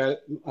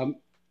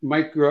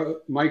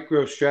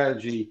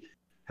MicroStrategy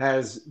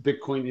has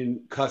Bitcoin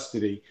in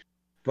custody,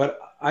 but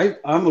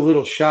I'm a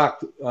little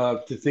shocked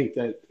to think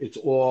that it's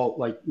all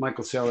like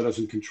Michael Saylor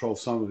doesn't control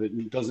some of it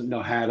and doesn't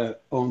know how to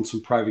own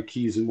some private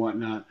keys and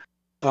whatnot.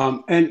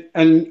 And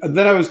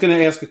then I was going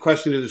to ask a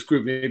question to this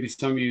group. Maybe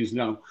some of you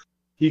know.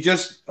 He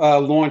just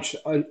launched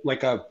a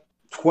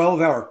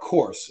 12-hour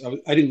course.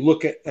 I didn't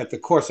look at the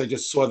course. I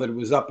just saw that it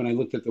was up, and I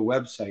looked at the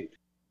website.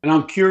 And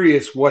I'm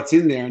curious what's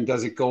in there, and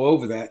does it go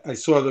over that? I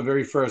saw the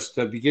very first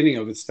beginning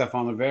of it.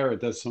 Stefan Rivera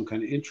does some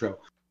kind of intro.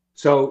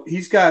 So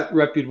he's got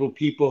reputable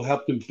people,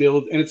 helped him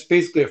build, and it's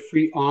basically a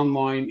free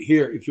online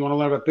here. If you want to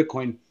learn about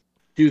Bitcoin,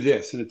 do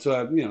this. And it's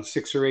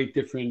 6 or 8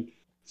 different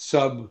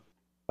sub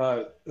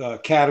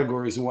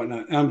categories and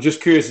whatnot. And I'm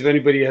just curious if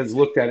anybody has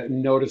looked at it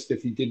and noticed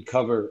if he did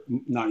cover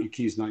not your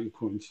keys, not your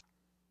coins.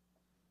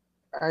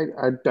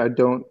 I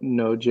don't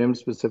know Jim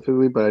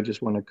specifically, but I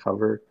just want to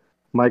cover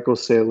Michael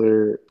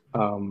Saylor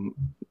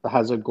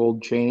has a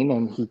gold chain,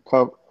 and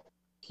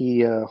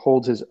he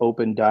holds his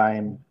open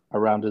dime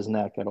around his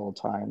neck at all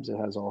times. It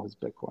has all his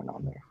Bitcoin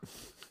on there.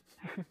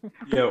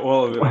 Yeah,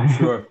 all of it, I'm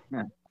sure.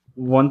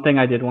 One thing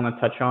I did want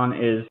to touch on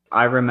is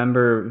I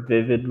remember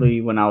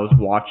vividly when I was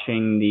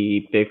watching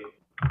the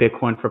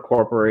Bitcoin for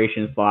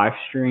Corporations live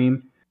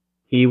stream,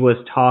 he was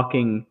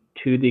talking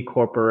to the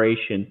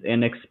corporations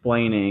and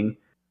explaining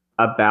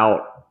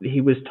he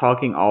was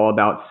talking all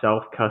about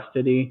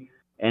self-custody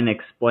and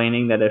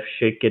explaining that if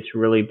shit gets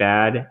really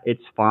bad,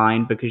 it's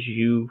fine because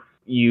you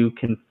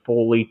can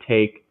fully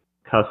take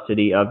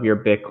custody of your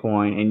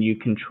Bitcoin and you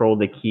control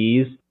the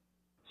keys.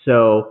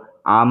 So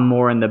I'm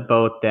more in the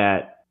boat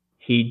that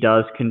he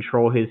does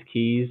control his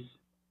keys.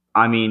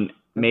 I mean,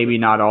 maybe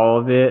not all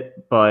of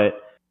it,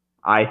 but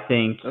I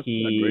think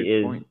he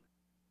is. Point.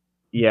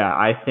 Yeah,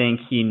 I think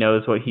he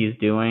knows what he's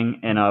doing,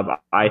 and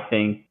I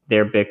think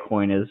their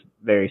Bitcoin is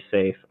very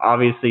safe.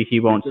 Obviously, he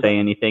won't say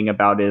anything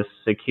about his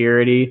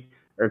security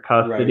or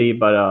custody, right.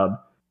 But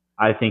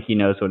I think he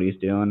knows what he's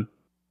doing.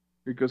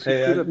 Because he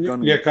could have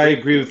done. Nick, I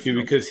agree with you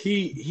because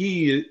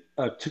he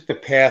took the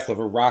path of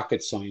a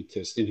rocket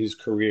scientist in his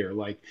career.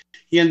 Like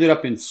he ended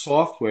up in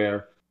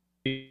software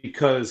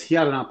because he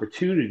had an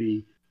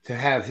opportunity to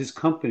have his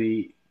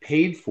company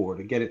paid for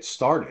to get it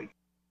started.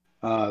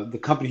 The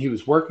company he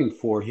was working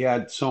for, he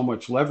had so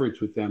much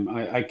leverage with them.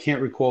 I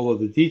can't recall all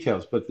the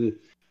details, but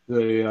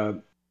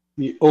the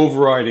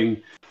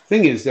overriding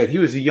thing is that he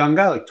was a young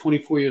guy, like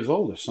 24 years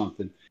old or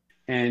something.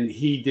 And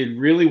he did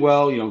really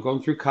well,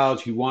 going through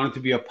college. He wanted to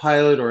be a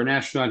pilot or an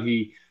astronaut.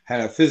 He had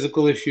a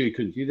physical issue. He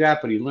couldn't do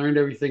that, but he learned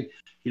everything.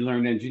 He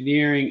learned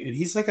engineering, and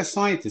he's like a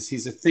scientist.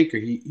 He's a thinker.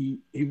 He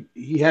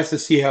has to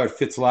see how it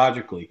fits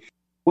logically.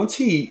 Once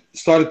he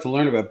started to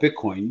learn about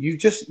Bitcoin,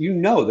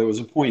 there was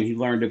a point he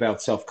learned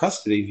about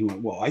self-custody. And he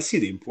went, well, I see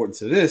the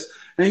importance of this.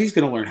 And he's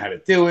going to learn how to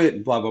do it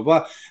and blah, blah,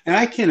 blah. And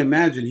I can't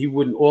imagine he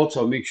wouldn't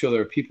also make sure there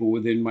are people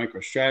within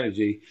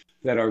MicroStrategy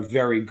that are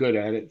very good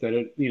at it, that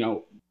are,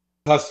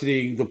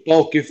 custodying the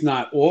bulk, if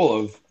not all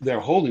of their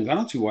holdings. I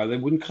don't see why they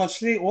wouldn't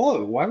custody all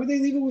of it. Why would they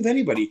leave it with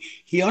anybody?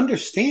 He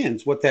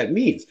understands what that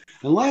means.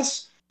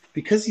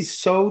 Because he's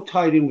so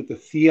tied in with the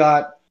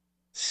fiat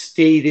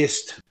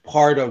statist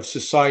part of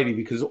society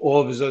because of all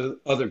of his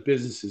other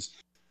businesses,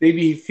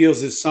 maybe he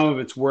feels that some of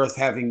it's worth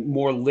having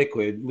more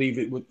liquid, leave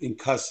it in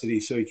custody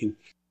so he can,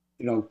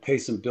 pay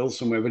some bills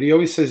somewhere. But he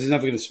always says he's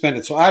never going to spend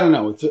it. So I don't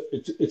know.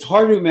 It's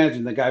hard to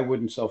imagine the guy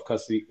wouldn't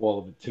self-custody all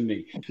of it to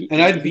me.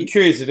 And I'd be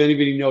curious if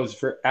anybody knows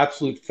for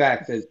absolute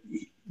fact that,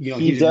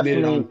 he's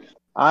admitted on.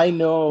 I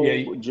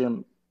know,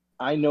 Jim.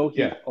 I know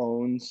he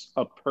owns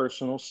a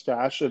personal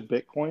stash of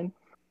Bitcoin.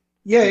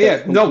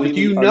 Yeah. No, but do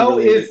you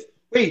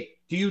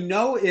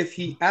know if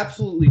he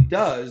absolutely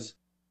does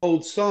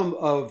hold some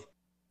of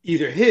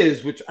either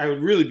his, which I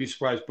would really be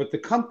surprised, but the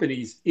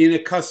company's in a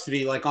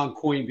custody like on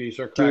Coinbase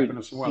or Kraken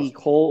or somewhere else.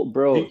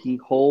 He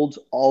holds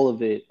all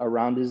of it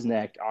around his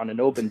neck on an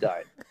open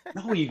dime.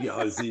 No, he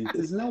doesn't.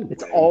 There's no way.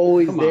 It's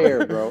always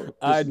there, bro.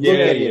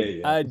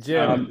 Yeah.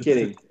 Jim. I'm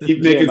kidding.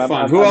 Keep making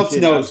fun. Who else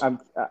knows?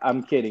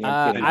 I'm kidding.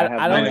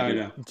 I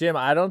don't. Jim,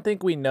 I don't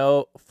think we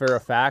know for a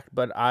fact,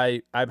 but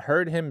I've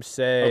heard him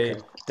say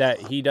that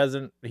he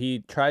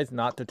tries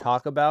not to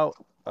talk about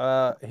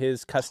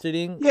his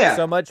custodying Yeah,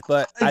 so much,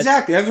 but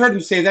exactly. I've heard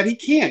him say that he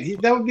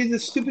can't. That would be the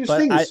stupidest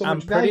thing. There's so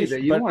much value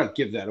that you don't want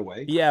to give that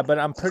away. Yeah, but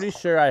I'm pretty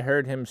sure I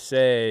heard him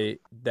say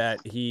that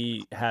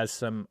he has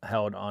some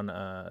held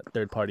on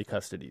third-party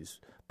custodies.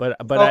 But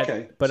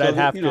okay. I'd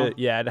have to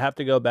I'd have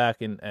to go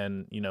back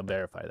and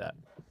verify that.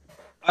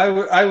 I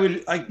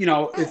would,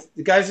 if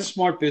the guy's a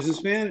smart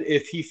businessman,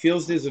 if he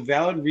feels there's a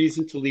valid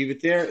reason to leave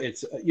it there,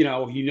 it's,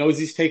 he knows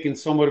he's taking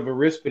somewhat of a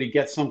risk, but he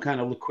gets some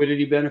kind of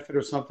liquidity benefit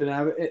or something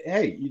out of it.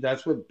 Hey,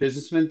 that's what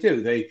businessmen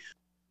do.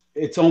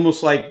 It's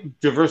almost like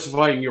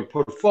diversifying your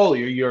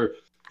portfolio. You're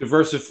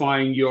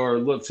diversifying your,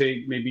 let's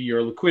say, maybe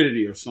your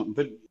liquidity or something.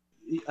 But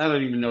I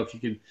don't even know if you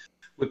could,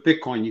 with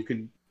Bitcoin, you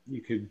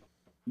could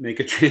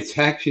make a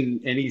transaction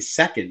any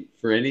second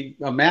for any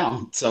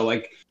amount. So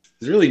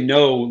there's really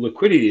no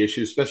liquidity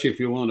issue, especially if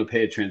you're willing to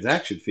pay a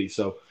transaction fee.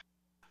 So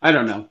I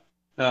don't know.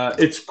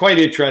 It's quite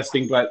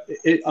interesting, but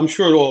I'm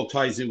sure it all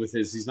ties in with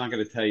his. He's not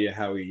going to tell you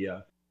how he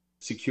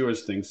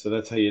secures things. So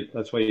that's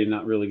why you're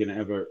not really going to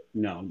ever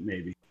know.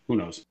 Maybe, who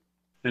knows?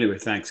 Anyway,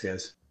 thanks,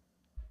 guys.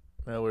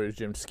 No worries,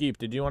 Jim. Skeep,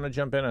 did you want to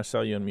jump in? I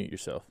saw you unmute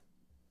yourself.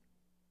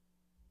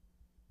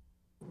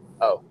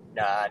 Oh,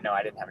 no,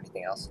 I didn't have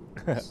anything else.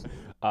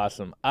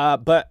 Awesome.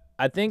 But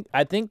I think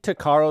to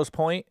Carl's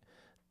point,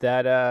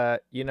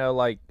 that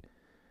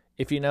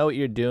if you know what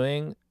you're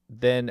doing,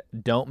 then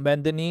don't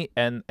bend the knee,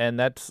 and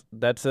that's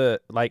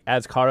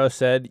as Caro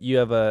said, you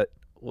have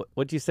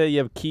what'd you say, you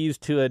have keys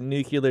to a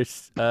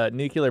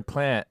nuclear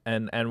plant,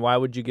 and why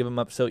would you give them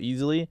up so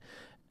easily?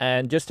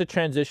 And just to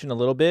transition a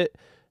little bit,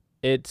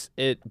 it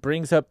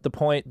brings up the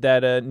point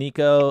that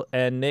Nico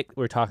and Nick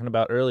were talking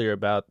about earlier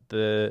about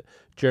the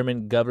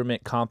German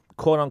government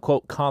quote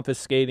unquote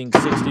confiscating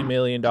 $60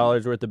 million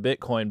worth of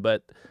Bitcoin,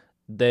 but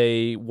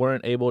they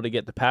weren't able to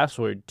get the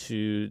password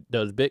to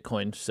those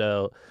Bitcoins.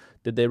 So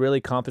did they really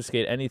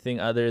confiscate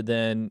anything other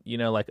than,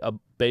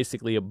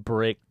 basically a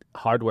brick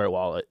hardware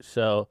wallet?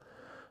 So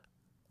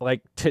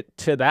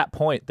to that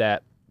point,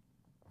 that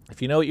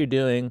if you know what you're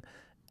doing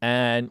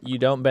and you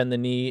don't bend the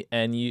knee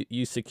and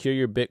you secure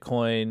your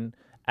Bitcoin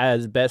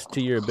as best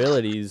to your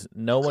abilities,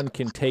 no one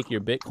can take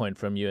your Bitcoin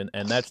from you.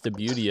 And that's the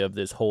beauty of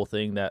this whole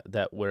thing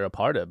that we're a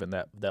part of and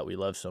that we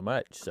love so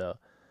much. So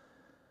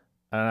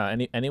I don't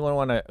know. Anyone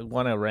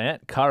want to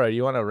rant? Kara,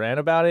 you want to rant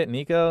about it?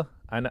 Nico,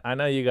 I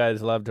know you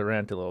guys love to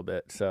rant a little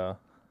bit. So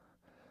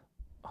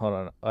hold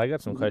on, I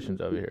got some questions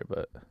over here,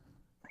 but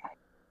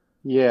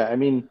yeah, I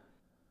mean,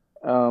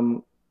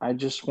 I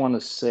just want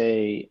to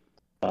say,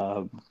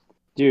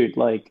 dude,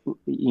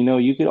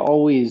 you could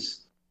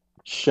always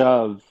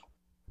shove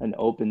an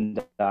open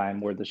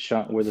dime where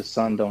the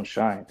sun don't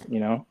shine.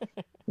 You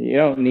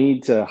don't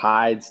need to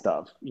hide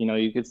stuff.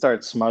 You could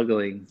start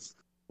smuggling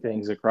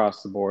things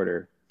across the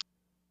border.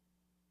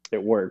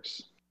 It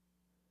works.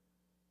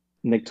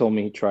 Nick told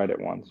me he tried it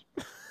once.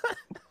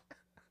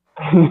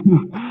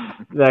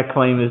 That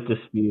claim is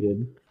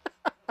disputed.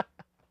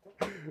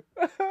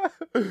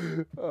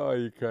 Oh,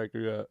 you crack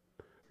me up.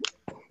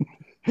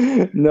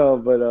 No,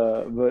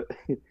 but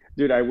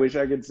dude, I wish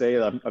I could say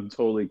I'm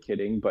totally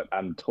kidding, but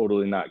I'm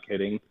totally not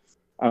kidding.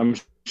 I'm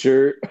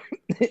sure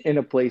in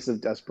a place of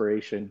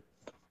desperation,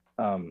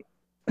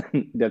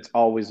 that's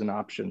always an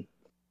option.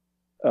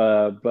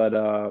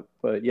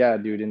 But yeah,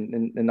 dude,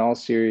 in all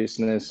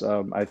seriousness,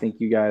 I think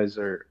you guys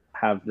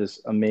have this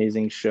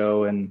amazing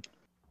show, and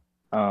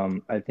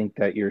I think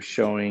that you're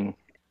showing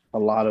a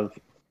lot of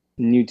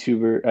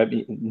YouTubers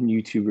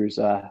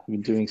have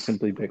been doing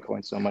Simply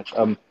Bitcoin so much.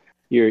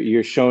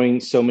 You're showing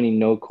so many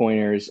no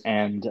coiners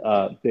and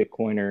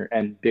Bitcoiner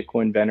and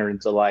Bitcoin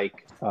veterans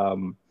alike.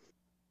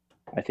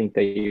 I think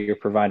that you're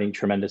providing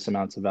tremendous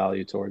amounts of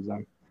value towards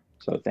them.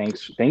 So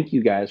thank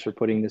you guys for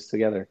putting this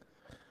together.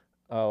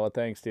 Oh, well,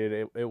 thanks,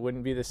 dude. It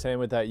wouldn't be the same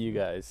without you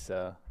guys.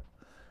 So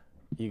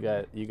you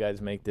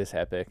guys make this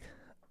epic.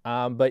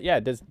 But yeah,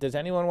 does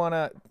anyone want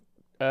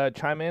to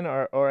chime in,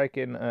 or I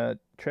can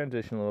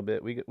transition a little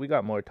bit? We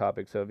got more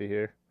topics over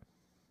here.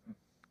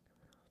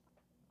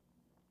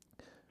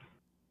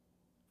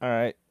 All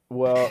right.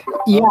 Well.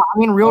 Yeah, I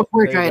mean, real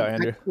quick. There you go,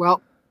 Andrew.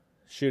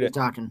 Shoot it.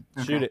 Talking.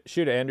 Okay.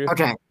 Shoot it, Andrew.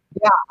 Okay.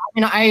 Yeah. I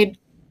mean,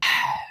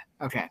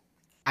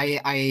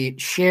 I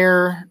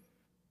share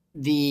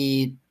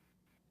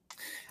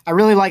I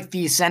really like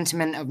the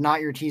sentiment of not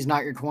your teas,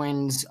 not your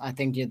coins. I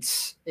think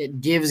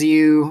it gives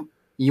you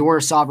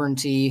your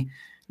sovereignty.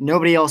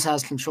 Nobody else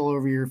has control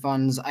over your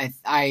funds.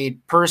 I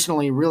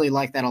personally really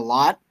like that a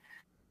lot.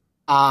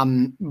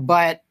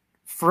 But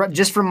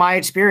just from my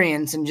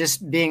experience and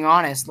just being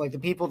honest, like the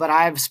people that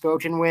I've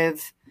spoken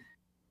with,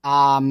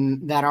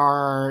 that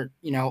are,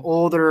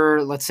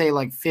 older, let's say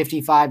like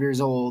 55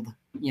 years old,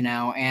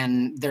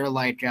 and they're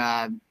like,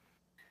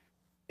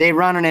 they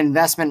run an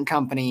investment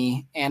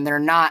company and they're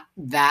not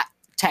that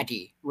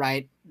techy,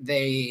 right?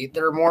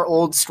 They're more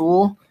old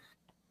school,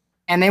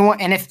 and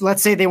if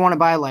let's say they want to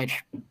buy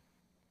like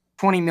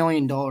 $20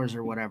 million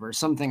or whatever,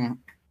 something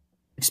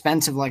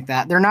expensive like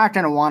that, they're not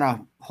going to want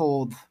to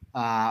hold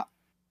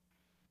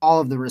all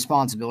of the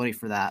responsibility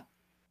for that.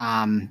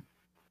 I'm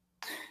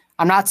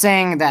not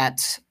saying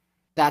that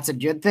that's a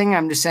good thing.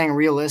 I'm just saying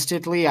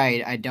realistically,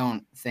 I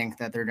don't think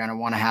that they're going to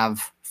want to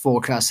have full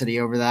custody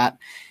over that.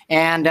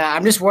 And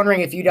I'm just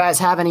wondering if you guys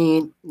have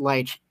any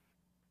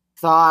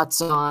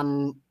thoughts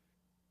on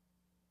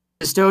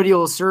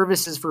custodial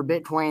services for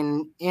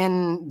Bitcoin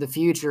in the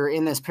future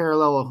in this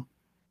parallel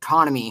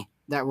economy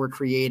that we're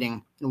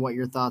creating, and what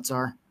your thoughts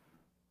are.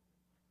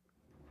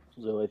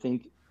 So I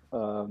think,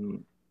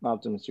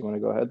 Optimus, you want to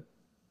go ahead?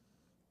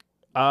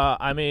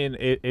 I mean,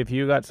 if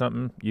you got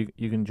something,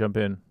 you can jump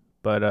in.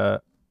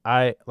 But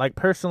I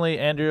personally,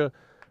 Andrew,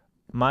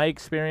 my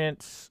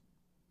experience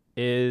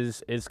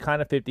is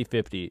kind of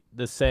 50-50.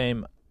 The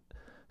same.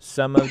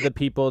 Some of the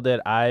people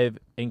that I've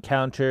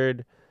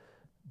encountered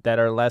that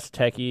are less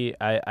techie,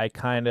 I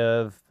kind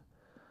of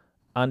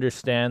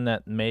understand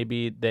that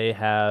maybe they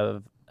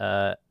have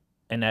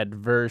an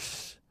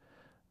adverse,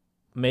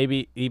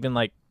 maybe even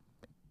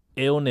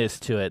illness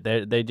to it.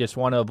 They just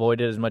want to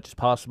avoid it as much as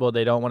possible.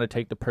 They don't want to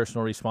take the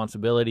personal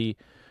responsibility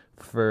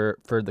for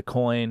the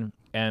coin,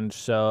 and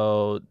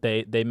so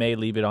they may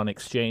leave it on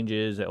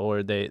exchanges,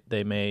 or they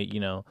may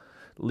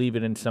leave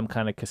it in some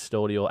kind of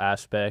custodial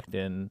aspect.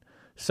 And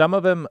some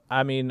of them,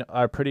 I mean,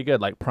 are pretty good.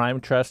 Like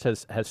Prime Trust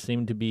has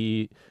seemed to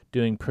be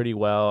doing pretty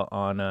well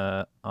on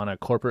a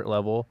corporate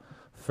level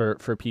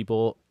for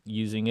people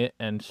using it,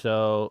 and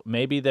so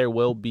maybe there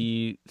will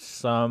be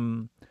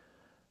some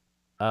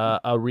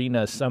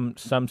arena, some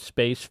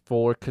space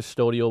for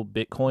custodial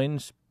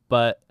Bitcoins,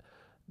 but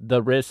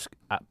the risk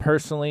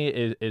personally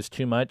is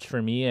too much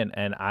for me,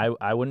 and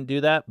I wouldn't do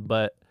that.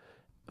 But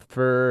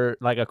for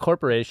a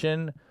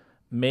corporation,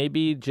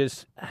 maybe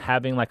just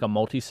having a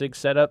multi-sig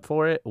setup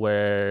for it,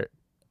 where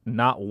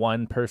not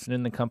one person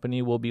in the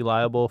company will be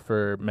liable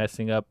for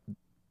messing up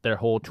their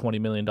whole $20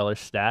 million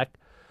stack.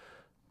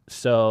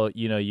 So,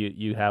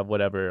 you have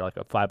whatever,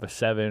 a 5 of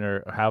 7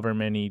 or however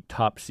many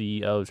top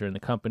CEOs are in the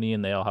company,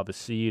 and they all have a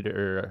seed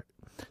or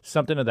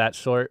something of that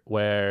sort,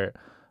 where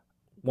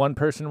one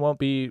person won't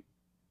be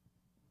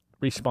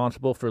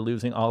responsible for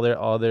losing all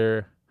their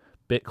other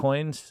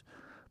Bitcoins.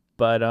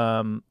 But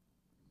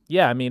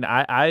yeah, I mean,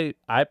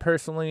 I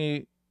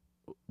personally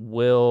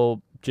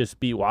will just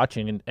be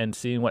watching and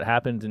seeing what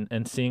happens,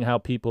 and seeing how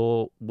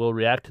people will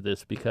react to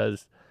this,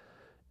 because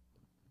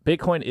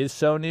Bitcoin is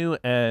so new,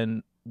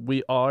 and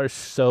we are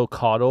so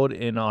coddled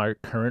in our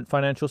current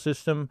financial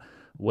system,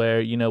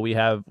 where we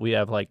have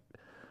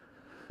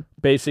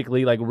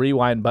basically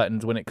rewind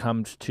buttons when it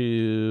comes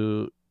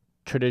to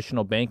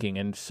traditional banking.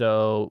 And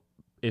so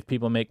if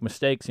people make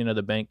mistakes,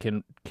 the bank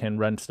can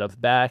run stuff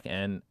back,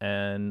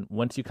 and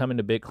once you come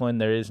into Bitcoin,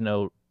 there is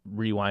no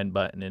rewind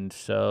button. And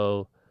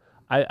so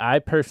I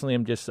personally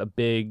am just a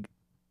big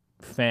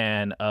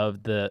fan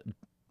of the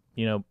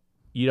you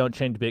don't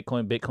change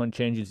Bitcoin, Bitcoin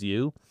changes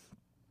you.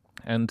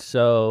 And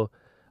so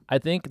I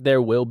think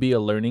there will be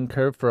a learning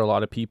curve for a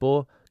lot of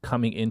people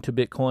coming into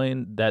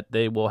Bitcoin, that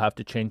they will have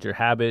to change their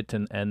habits,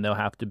 and they'll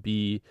have to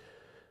be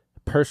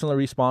personally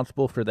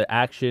responsible for their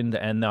actions,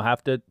 and they'll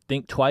have to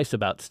think twice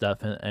about stuff,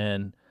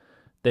 and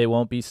they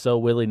won't be so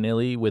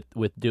willy-nilly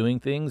with doing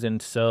things.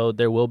 And so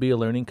there will be a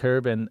learning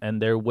curve,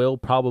 and there will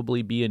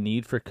probably be a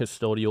need for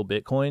custodial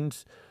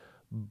Bitcoins.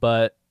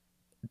 But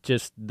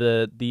just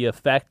the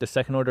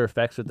second order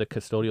effects of the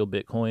custodial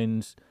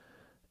Bitcoins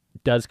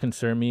does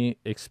concern me,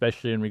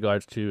 especially in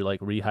regards to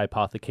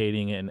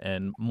rehypothecating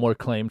and more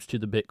claims to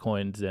the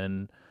Bitcoins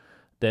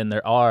than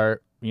there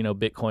are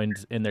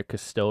Bitcoins in their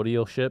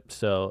custodialship.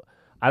 So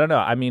I don't know.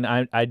 I mean,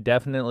 I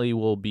definitely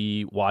will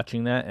be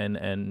watching that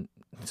and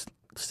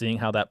seeing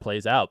how that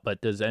plays out.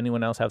 But does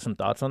anyone else have some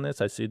thoughts on this?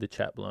 I see the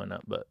chat blowing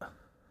up, but I've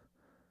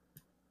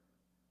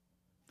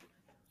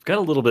got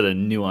a little bit of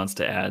nuance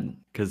to add,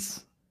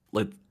 because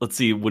let's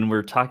see, when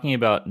we're talking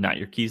about not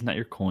your keys, not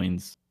your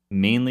coins,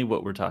 mainly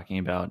what we're talking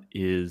about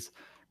is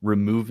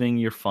removing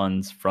your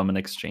funds from an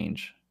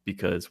exchange,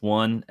 because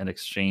an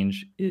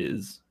exchange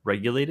is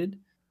regulated,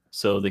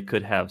 so they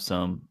could have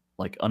some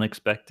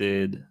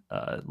unexpected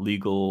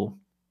legal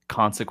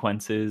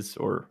consequences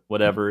or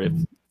whatever if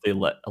they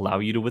allow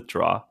you to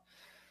withdraw.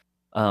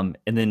 And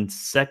then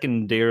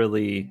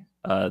secondarily,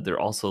 they're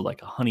also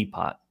like a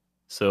honeypot.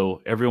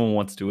 So everyone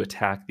wants to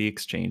attack the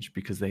exchange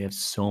because they have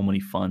so many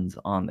funds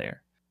on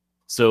there.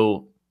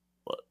 So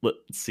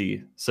let's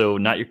see. So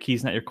not your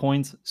keys, not your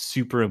coins,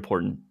 super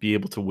important. Be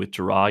able to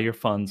withdraw your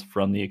funds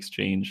from the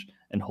exchange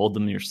and hold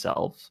them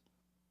yourselves.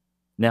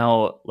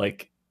 Now,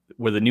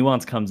 where the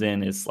nuance comes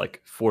in is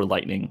for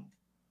Lightning.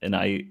 And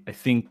I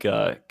think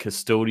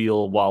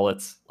custodial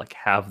wallets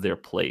have their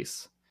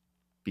place,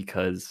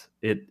 because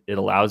it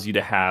allows you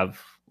to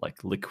have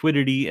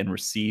liquidity and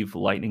receive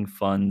Lightning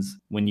funds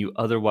when you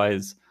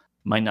otherwise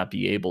might not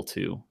be able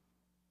to,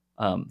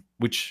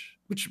 which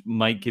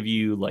might give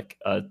you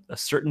a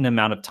certain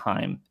amount of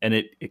time, and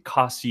it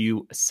costs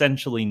you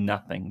essentially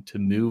nothing to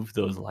move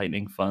those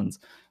Lightning funds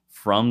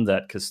from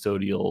that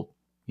custodial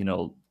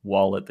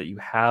wallet that you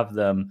have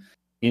them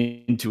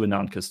into a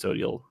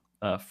non-custodial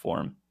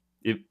form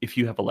if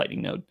you have a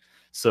Lightning node.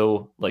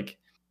 So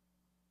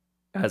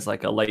as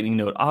a Lightning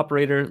node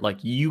operator,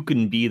 you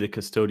can be the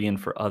custodian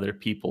for other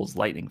people's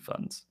Lightning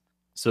funds.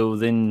 So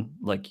then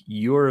like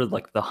you're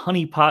like the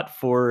honeypot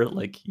for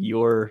like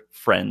your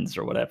friends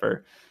or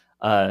whatever.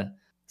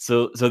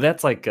 So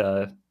that's like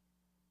as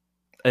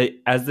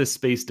this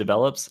space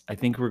develops, I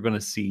think we're going to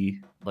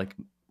see like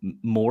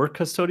more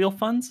custodial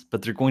funds,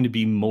 but they're going to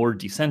be more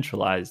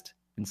decentralized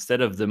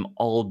instead of them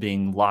all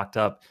being locked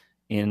up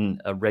in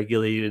a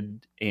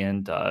regulated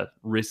and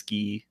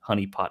risky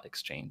honeypot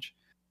exchange.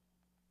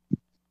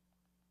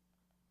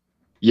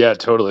 Yeah,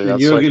 totally. And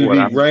that's you're like going to what be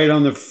I'm, right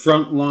on the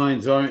front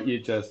lines, aren't you,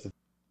 Justin?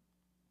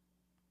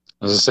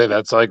 I was gonna say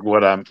that's like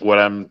what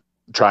I'm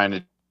trying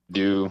to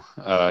do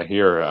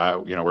here.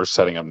 We're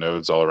setting up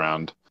nodes all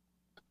around,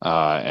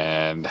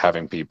 and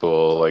having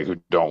people like who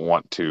don't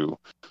want to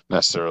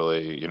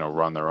necessarily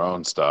run their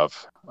own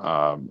stuff,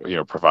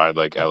 provide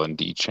like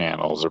L&D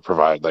channels or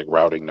provide like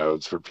routing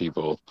nodes for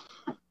people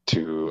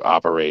to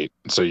operate.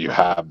 So you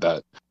have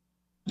that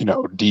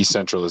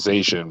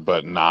decentralization,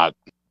 but not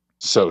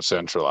so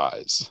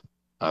centralized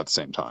at the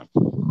same time.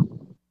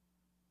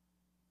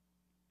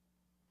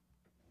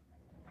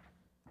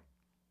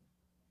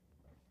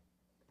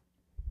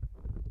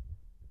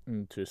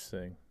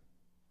 Interesting.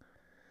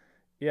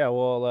 Yeah,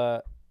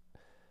 well,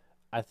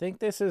 I think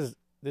this is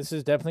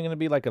definitely going to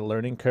be like a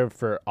learning curve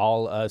for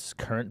all us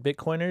current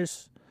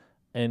Bitcoiners,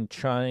 and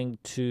trying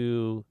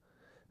to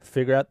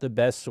figure out the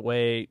best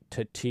way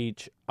to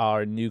teach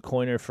our new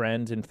coiner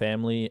friends and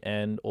family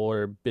and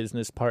or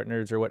business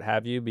partners or what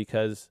have you,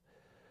 because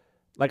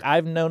like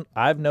I've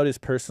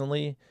noticed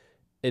personally,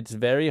 it's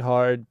very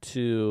hard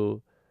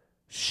to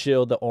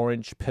shill the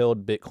orange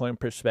pilled Bitcoin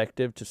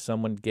perspective to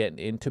someone getting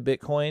into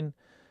Bitcoin,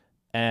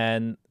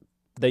 and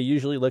they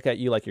usually look at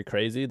you like you're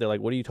crazy. They're like,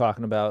 "What are you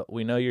talking about?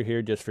 We know you're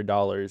here just for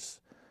dollars.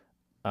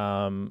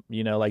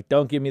 Like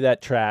don't give me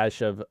that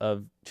trash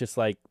of just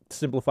like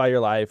simplify your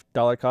life,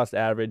 dollar cost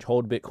average,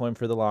 hold Bitcoin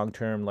for the long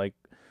term. Like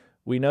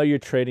we know you're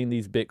trading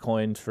these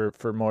Bitcoins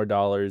for more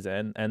dollars,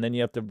 and then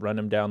you have to run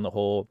them down the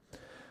whole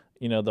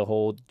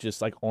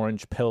just like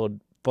orange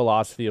pilled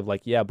philosophy of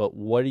like, yeah, but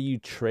what are you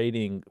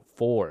trading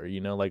for?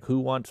 Like who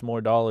wants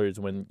more dollars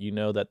when you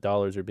know that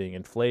dollars are being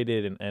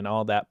inflated and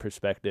all that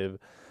perspective.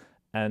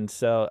 And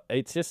so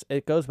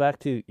it goes back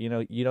to,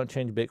 you don't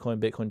change Bitcoin,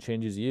 Bitcoin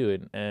changes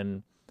you.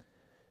 And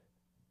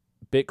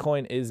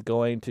Bitcoin is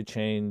going to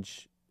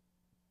change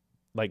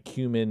like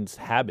humans'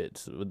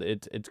 habits.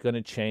 It's going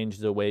to change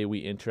the way we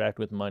interact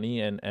with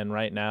money. And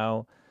right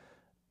now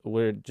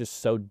we're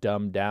just so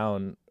dumbed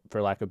down,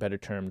 for lack of better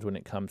terms, when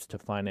it comes to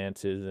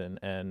finances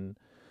and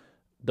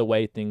the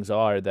way things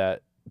are,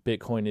 that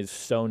Bitcoin is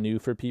so new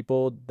for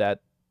people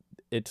that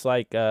it's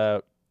like,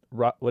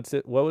 what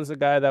was the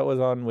guy that was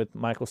on with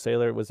Michael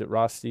Saylor? Was it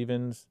Ross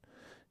Stevens?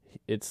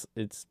 It's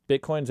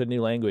Bitcoin's a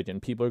new language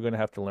and people are going to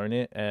have to learn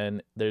it,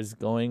 and there's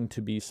going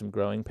to be some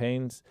growing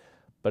pains,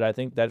 but I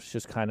think that's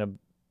just kind of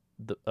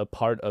a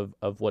part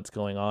of what's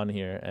going on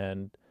here.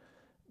 And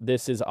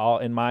this is all,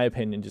 in my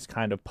opinion, just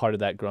kind of part of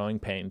that growing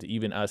pains,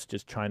 even us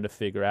just trying to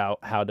figure out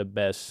how to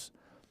best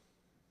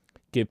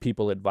give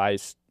people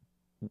advice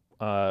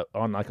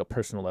on like a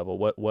personal level,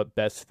 what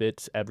best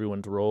fits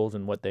everyone's roles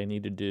and what they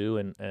need to do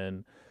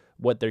and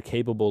what they're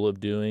capable of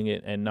doing,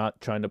 and not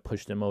trying to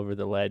push them over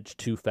the ledge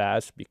too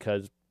fast,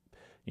 because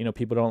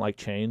people don't like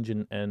change,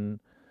 and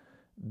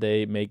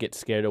they may get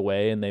scared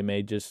away, and they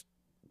may just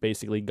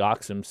basically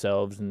gawk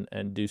themselves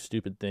and do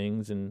stupid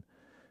things. And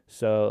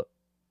so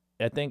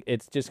I think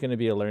it's just going to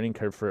be a learning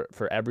curve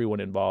for everyone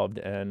involved,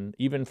 and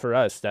even for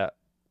us that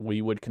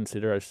we would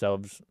consider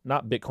ourselves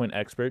not Bitcoin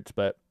experts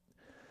but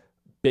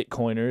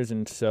Bitcoiners.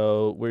 And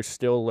so we're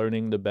still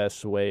learning the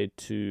best way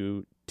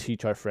to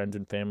teach our friends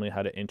and family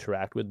how to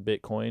interact with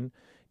Bitcoin.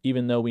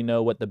 Even though we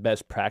know what the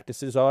best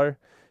practices are,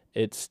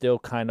 it's still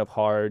kind of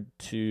hard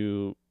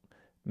to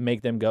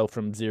make them go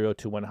from 0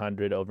 to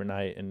 100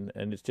 overnight, and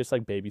it's just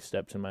like baby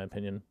steps, in my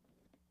opinion.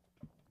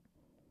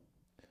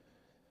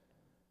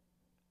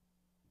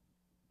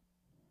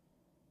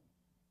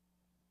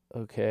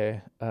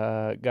 Okay,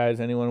 guys,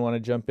 anyone want to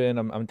jump in?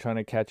 I'm trying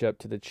to catch up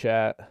to the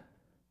chat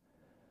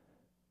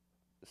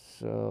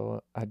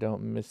so I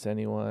don't miss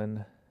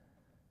anyone.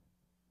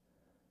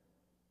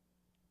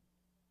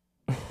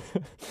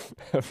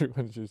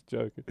 Everyone's just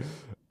joking.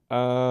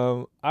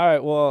 All right,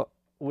 well,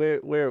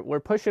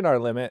 we're pushing our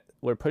limit.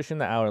 We're pushing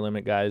the hour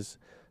limit, guys.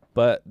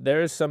 But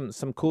there's some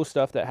cool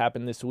stuff that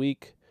happened this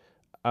week.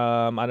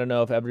 I don't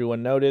know if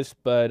everyone noticed,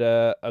 but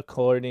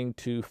according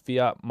to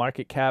Fiat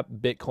Market Cap,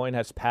 Bitcoin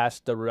has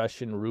passed the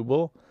Russian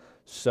ruble.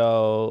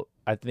 So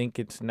I think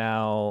it's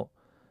now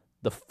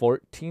the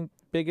 14th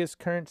biggest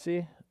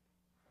currency,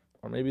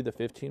 or maybe the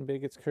 15th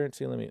biggest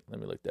currency. Let me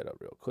look that up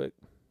real quick.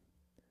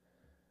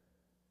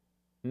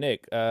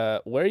 Nick,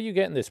 where are you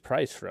getting this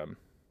price from?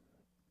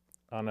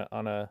 On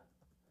another.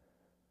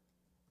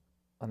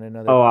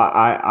 Oh,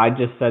 I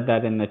just said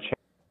that in the chat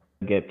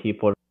to get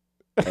people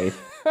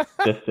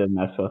just to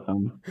mess with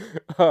them.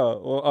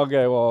 Oh, well,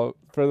 okay. Well,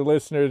 for the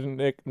listeners,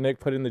 Nick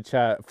put in the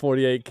chat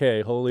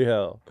 48K. Holy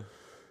hell!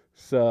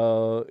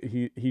 So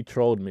he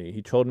trolled me.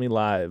 He trolled me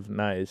live.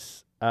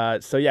 Nice.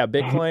 So yeah,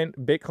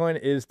 Bitcoin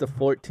is the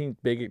 14th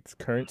biggest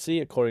currency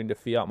according to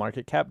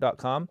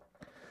fiatmarketcap.com.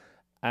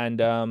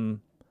 And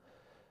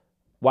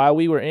while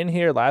we were in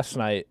here last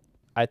night,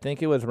 I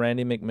think it was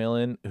Randy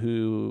McMillan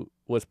who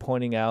was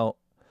pointing out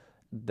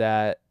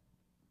that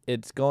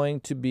it's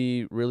going to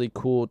be really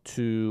cool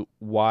to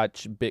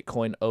watch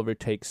Bitcoin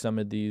overtake some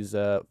of these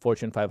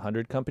Fortune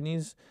 500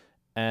 companies.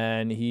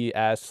 And he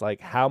asked,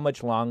 like, how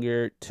much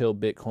longer till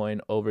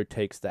Bitcoin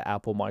overtakes the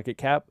Apple market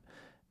cap?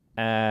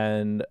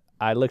 And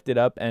I looked it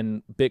up,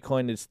 and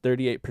Bitcoin is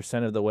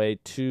 38% of the way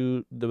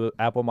to the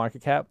Apple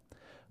market cap.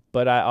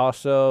 But I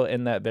also,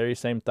 in that very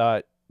same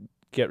thought,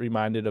 get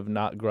reminded of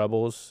Not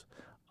Grubbles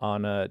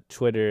on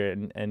Twitter,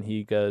 and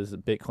he goes,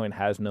 Bitcoin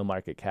has no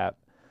market cap.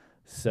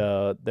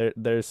 So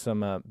there's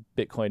some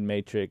Bitcoin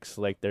matrix,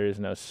 like there is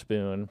no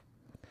spoon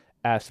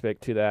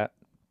aspect to that.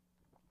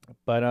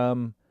 But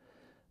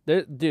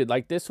dude,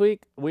 like this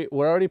week we're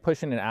already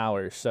pushing an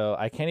hour, so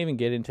I can't even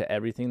get into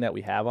everything that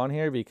we have on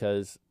here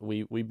because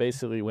we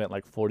basically went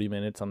like 40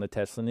 minutes on the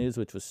Tesla news,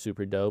 which was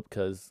super dope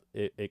because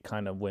it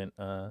kind of went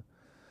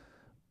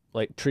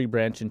like tree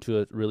branch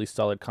into a really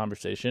solid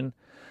conversation.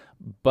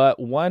 But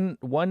one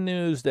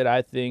news that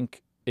I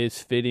think is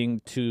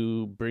fitting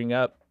to bring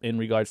up in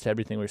regards to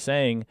everything we're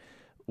saying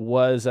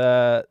was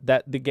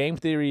that the game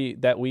theory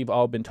that we've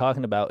all been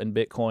talking about in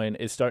Bitcoin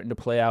is starting to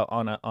play out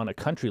on a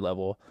country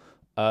level.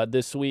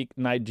 This week,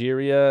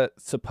 Nigeria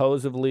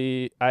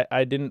supposedly,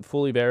 I didn't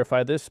fully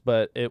verify this,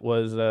 but it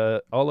was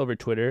all over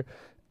Twitter,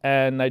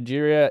 and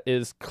Nigeria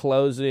is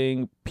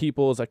closing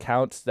people's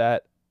accounts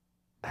that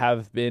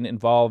have been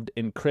involved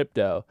in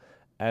crypto.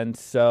 And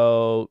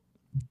so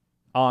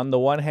on the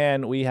one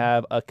hand, we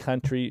have a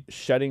country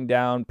shutting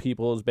down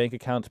people's bank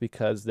accounts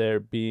because they're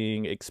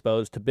being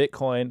exposed to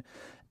Bitcoin.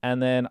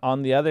 And then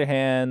on the other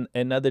hand,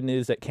 another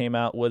news that came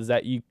out was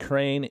that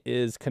Ukraine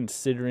is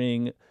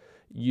considering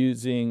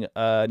using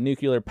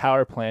nuclear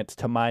power plants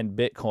to mine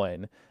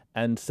Bitcoin.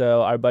 And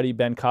so our buddy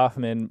Ben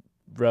Kaufman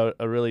wrote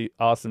a really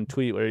awesome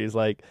tweet where he's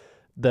like,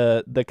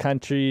 the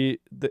country,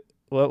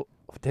 what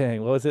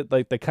was it?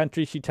 Like the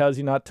country she tells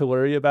you not to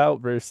worry about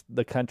versus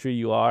the country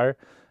you are.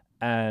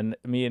 And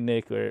me and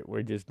Nick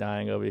were just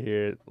dying over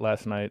here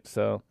last night.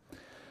 So,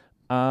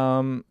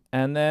 and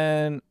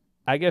then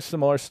I guess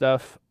some more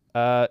stuff.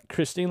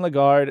 Christine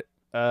Lagarde,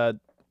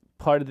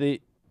 part of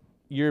the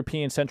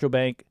European Central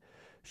Bank,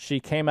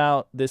 she came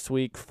out this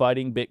week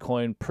fighting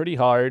Bitcoin pretty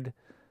hard.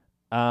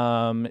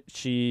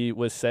 She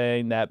was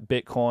saying that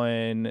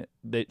Bitcoin,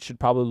 that should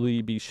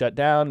probably be shut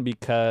down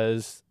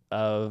because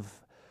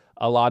of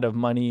a lot of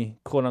money,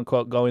 quote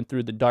unquote, going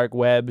through the dark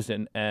webs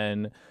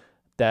and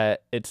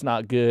that it's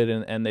not good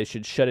and they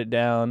should shut it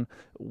down,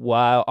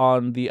 while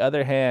on the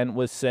other hand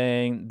was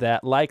saying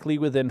that likely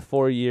within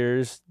 4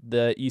 years,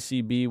 the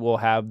ECB will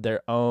have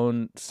their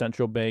own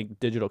central bank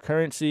digital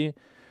currency.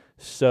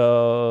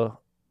 So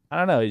I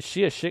don't know. Is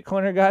she a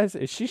shitcoiner, guys?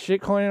 Is she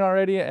shitcoining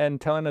already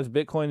and telling us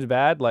Bitcoin's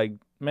bad? Like,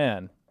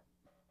 man.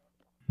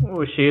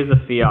 Well, she is a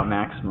fiat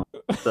maximum.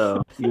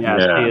 So, yeah.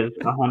 She is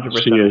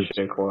 100% a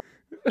shitcoin.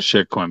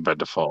 Shitcoin by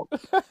default.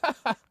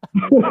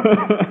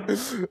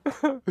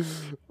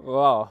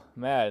 Wow,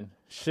 man.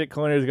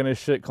 Shitcoiner is going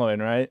to shitcoin,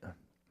 right?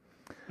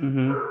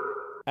 Mm-hmm.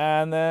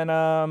 And then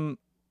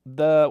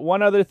the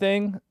one other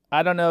thing,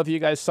 I don't know if you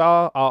guys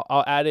saw,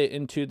 I'll add it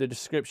into the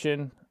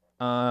description.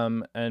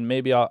 And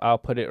maybe I'll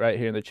put it right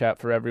here in the chat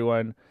for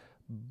everyone.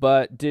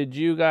 But did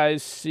you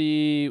guys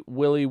see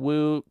Willy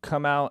Woo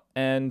come out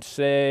and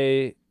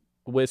say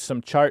with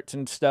some charts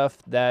and stuff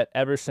that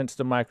ever since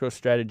the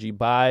MicroStrategy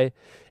buy,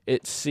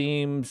 it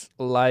seems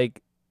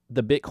like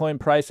the Bitcoin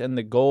price and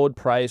the gold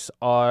price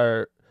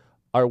are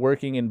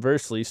working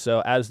inversely.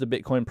 So as the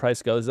Bitcoin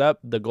price goes up,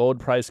 the gold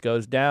price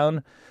goes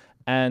down.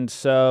 And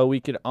so we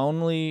could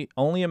only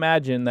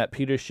imagine that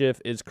Peter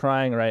Schiff is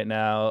crying right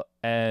now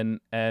and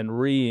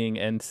reeing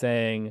and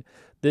saying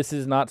this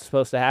is not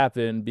supposed to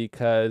happen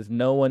because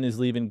no one is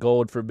leaving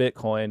gold for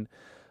Bitcoin.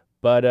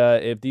 But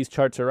if these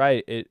charts are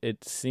right,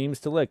 it seems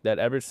to look that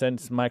ever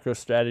since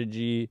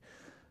MicroStrategy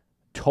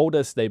told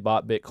us they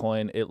bought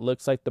Bitcoin, it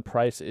looks like the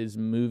price is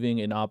moving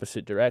in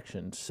opposite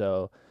directions.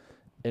 So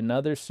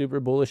another super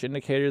bullish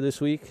indicator this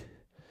week.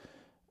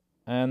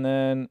 And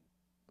then,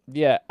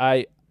 yeah,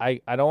 I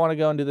don't want to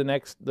go into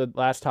the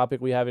last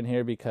topic we have in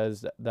here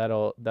because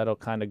that'll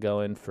kind of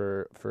go in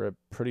for a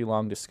pretty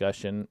long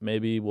discussion.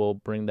 Maybe we'll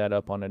bring that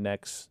up on a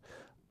next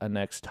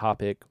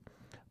topic.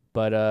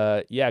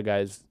 But yeah,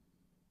 guys,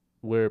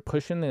 we're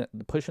pushing the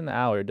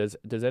hour.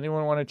 Does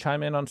anyone want to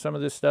chime in on some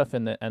of this stuff,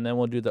 and then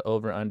we'll do the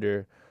over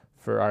under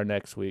for our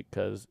next week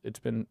because it's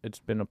been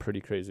a pretty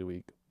crazy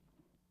week.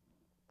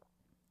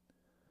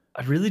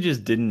 I really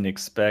just didn't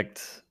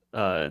expect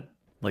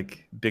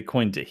like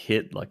Bitcoin to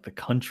hit like the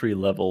country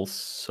level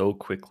so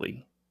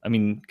quickly. I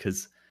mean,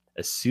 because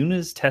as soon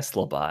as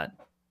Tesla bought,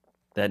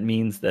 that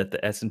means that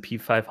the S&P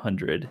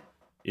 500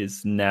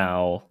 is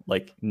now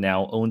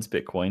owns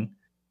Bitcoin,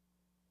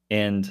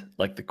 and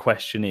like the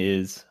question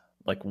is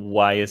like,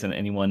 why isn't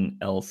anyone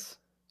else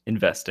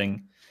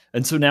investing?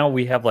 And so now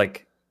we have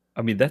like,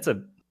 I mean, that's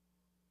a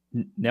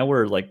now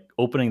we're like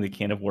opening the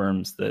can of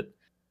worms that,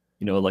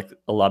 you know, like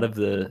a lot of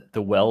the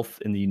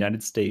wealth in the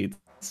United States,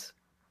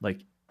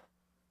 like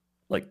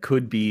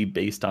could be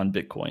based on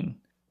Bitcoin,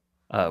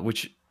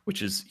 which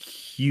is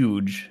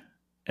huge.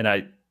 And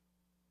I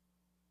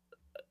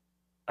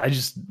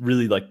just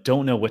really like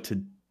don't know what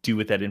to do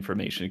with that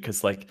information,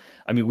 because like,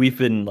 I mean, we've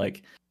been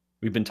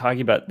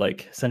talking about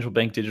like central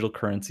bank digital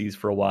currencies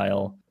for a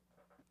while,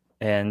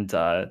 and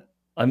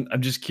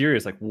I'm just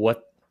curious, like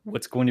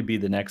what's going to be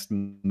the next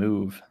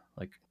move,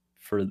 like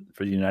for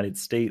the United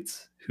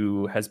States,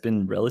 who has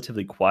been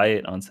relatively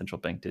quiet on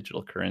central bank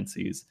digital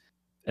currencies,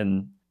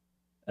 and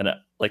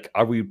like,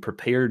 are we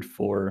prepared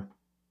for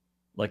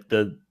like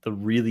the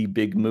really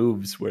big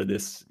moves where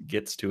this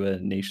gets to a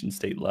nation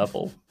state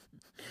level?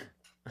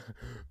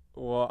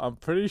 Well, I'm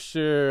pretty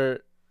sure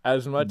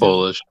as much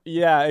bullish.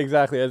 Yeah,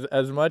 exactly.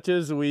 As much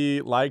as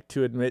we like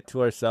to admit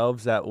to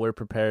ourselves that we're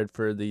prepared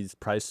for these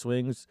price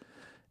swings,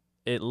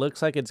 it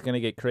looks like it's going to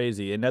get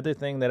crazy. Another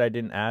thing that I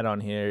didn't add on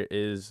here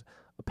is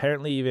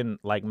apparently even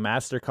like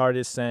MasterCard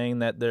is saying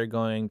that they're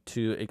going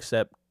to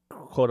accept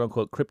quote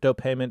unquote crypto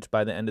payments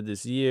by the end of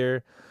this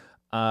year.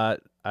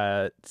 CB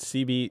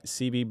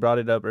brought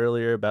it up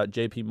earlier about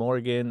JP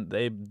Morgan.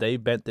 They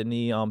bent the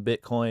knee on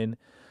Bitcoin.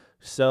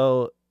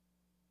 So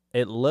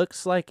it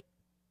looks like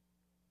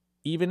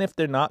even if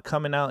they're not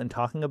coming out and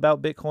talking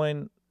about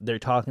Bitcoin, they're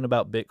talking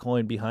about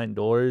Bitcoin behind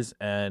doors.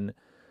 And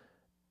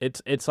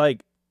it's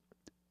like,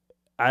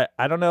 I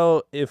don't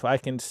know if I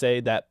can say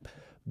that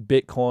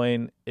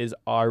Bitcoin is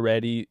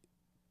already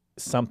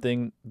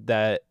something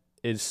that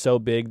is so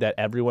big that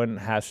everyone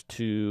has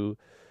to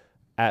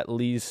at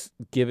least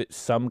give it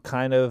some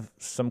kind of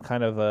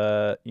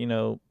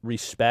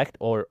respect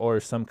or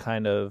some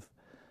kind of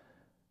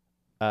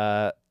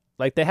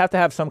like they have to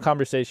have some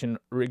conversation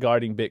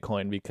regarding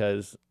Bitcoin,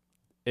 because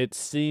it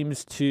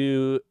seems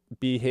to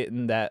be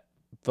hitting that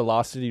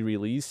velocity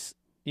release,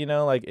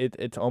 like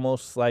it's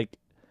almost like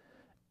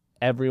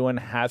everyone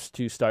has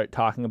to start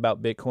talking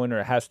about Bitcoin,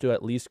 or has to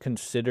at least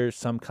consider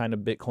some kind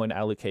of Bitcoin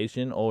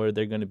allocation, or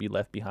they're going to be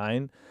left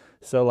behind.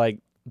 So like,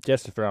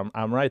 Jessica,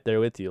 I'm right there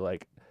with you.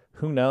 Like,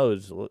 who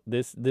knows?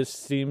 This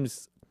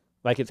seems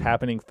like it's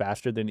happening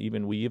faster than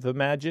even we've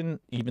imagined,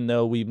 even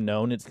though we've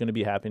known it's going to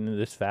be happening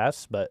this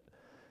fast. But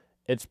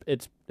it's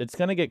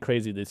going to get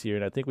crazy this year,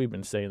 and I think we've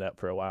been saying that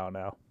for a while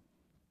now.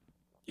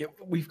 Yeah,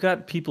 we've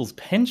got people's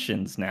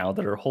pensions now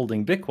that are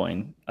holding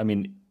Bitcoin. I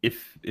mean,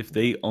 if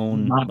they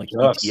own like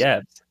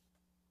ETFs,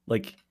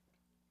 like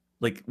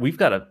we've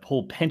got a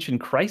whole pension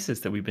crisis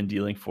that we've been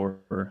dealing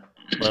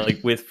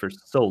with for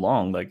so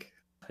long. Like,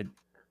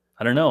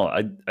 I don't know.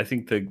 I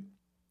think the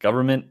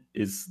government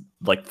is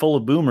like full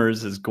of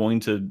boomers is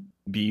going to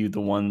be the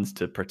ones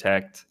to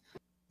protect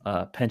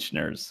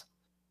pensioners.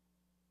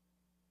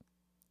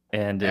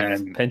 And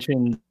if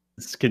pensions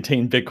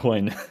contain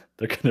Bitcoin,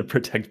 they're going to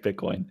protect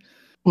Bitcoin.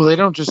 Well, they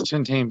don't just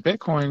contain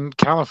Bitcoin.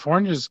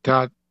 California's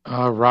got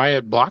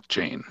Riot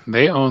Blockchain.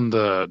 They own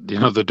the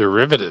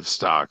derivative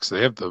stocks.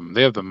 They have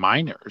the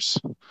miners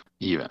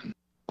even.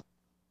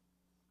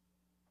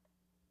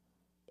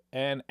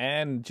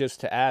 And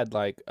just to add,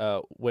 like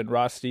when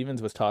Ross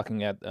Stevens was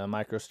talking at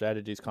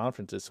MicroStrategy's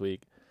conference this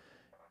week,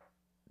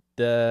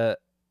 the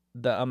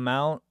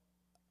amount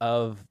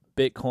of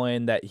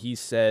Bitcoin that he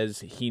says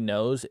he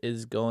knows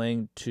is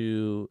going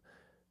to,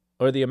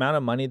 or the amount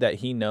of money that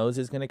he knows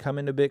is going to come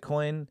into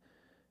Bitcoin,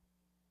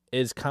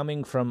 is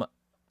coming from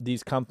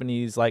these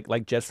companies like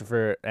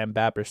Jessica and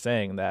Bap are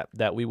saying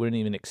that we wouldn't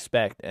even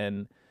expect.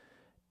 And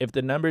if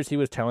the numbers he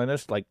was telling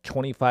us, like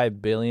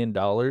 $25 billion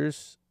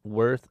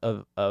worth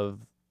of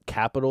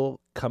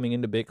capital coming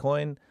into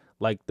Bitcoin,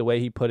 like the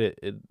way he put it,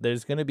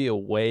 there's going to be a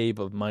wave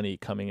of money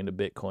coming into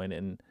Bitcoin.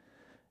 And,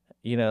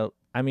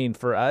 I mean,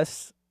 for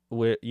us,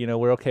 we're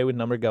okay with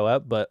number go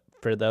up, but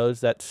for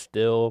those that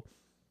still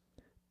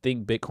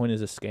think Bitcoin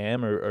is a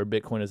scam or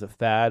Bitcoin is a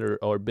fad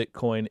or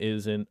Bitcoin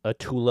is in a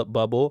tulip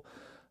bubble,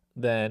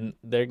 then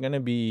they're going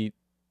to be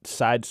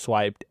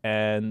sideswiped,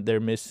 and they're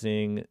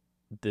missing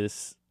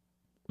this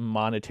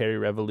monetary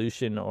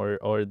revolution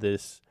or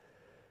this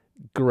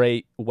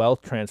great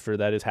wealth transfer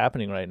that is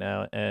happening right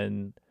now.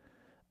 And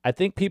I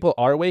think people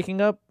are waking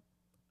up,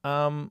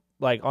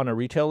 like on a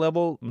retail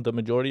level. The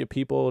majority of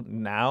people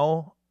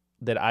now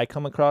that I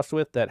come across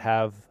with that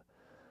have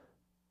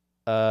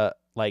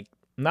like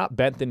not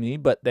bent the knee,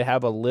 but they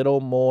have a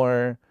little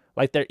more,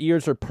 like their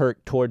ears are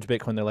perked towards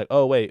Bitcoin. They're like,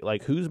 oh wait,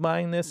 like who's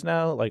buying this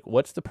now? Like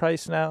what's the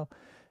price now?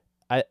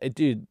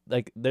 Dude,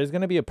 like there's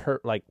gonna be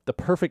the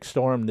perfect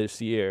storm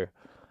this year,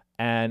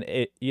 and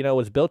it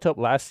was built up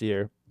last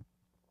year,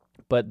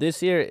 but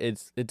this year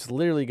it's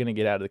literally gonna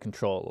get out of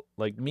control.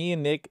 Like me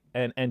and Nick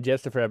and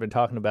Jessica have been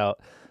talking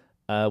about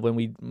when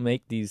we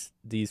make these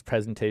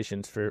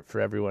presentations for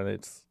everyone.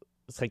 It's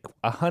like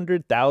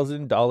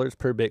 $100,000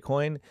 per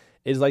Bitcoin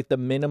is like the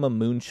minimum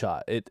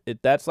moonshot.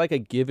 That's like a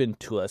given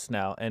to us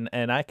now.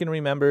 And I can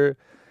remember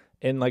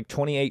in like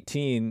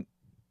 2018,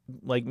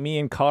 like me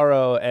and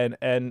Caro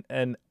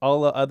and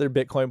all the other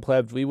Bitcoin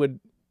plebs, we would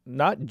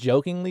not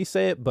jokingly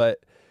say it, but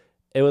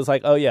it was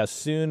like, oh yeah,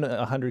 soon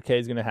 100K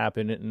is gonna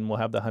happen, and we'll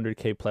have the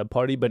 100K pleb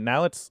party. But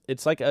now it's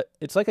like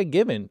a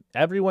given.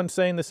 Everyone's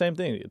saying the same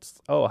thing.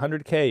 It's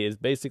 100K is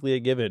basically a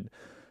given.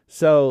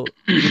 So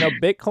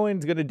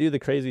Bitcoin's gonna do the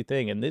crazy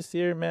thing, and this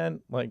year,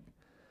 man, like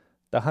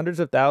the hundreds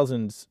of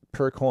thousands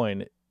per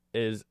coin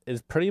is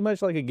pretty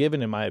much like a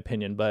given in my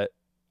opinion. But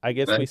I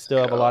guess we still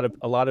have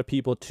a lot of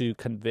people to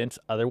convince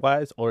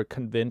otherwise, or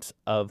convince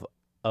of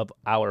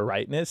our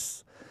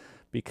rightness.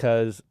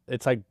 Because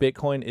it's like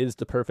Bitcoin is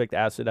the perfect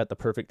asset at the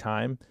perfect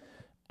time,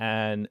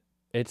 and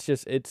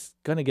it's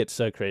gonna get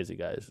so crazy,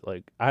 guys.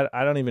 Like I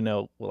don't even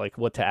know like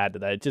what to add to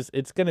that.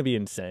 It's gonna be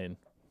insane.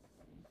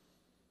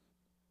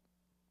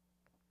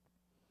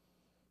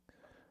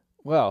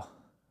 Well,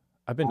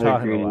 I've been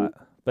talking a lot,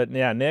 but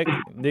yeah, Nick,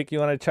 you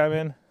want to chime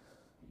in?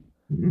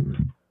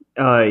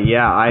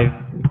 Yeah,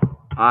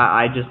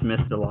 I just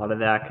missed a lot of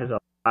that because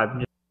I'm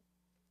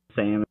just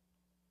saying,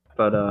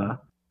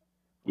 but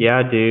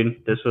yeah,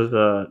 dude, this was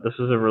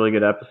a really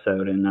good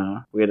episode, and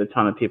we had a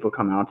ton of people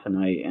come out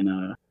tonight,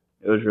 and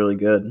it was really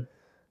good.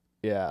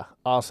 Yeah,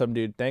 awesome,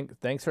 dude.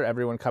 Thanks for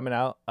everyone coming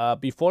out.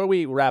 Before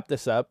we wrap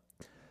this up,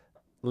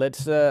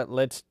 let's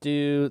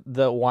do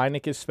the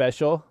Weinicke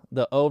special,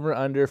 the over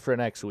under for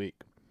next week.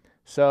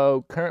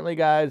 So currently,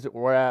 guys,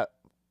 we're at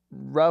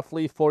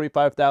roughly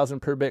 45,000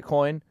 per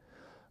Bitcoin.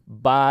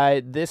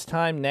 By this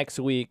time next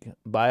week,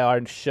 by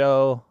our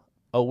show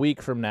a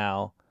week from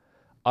now,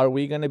 are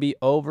we going to be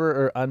over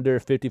or under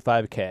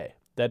 55K?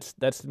 That's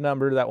the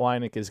number that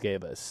Weinicke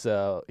gave us.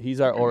 So he's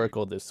our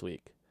oracle this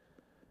week.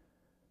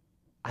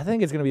 I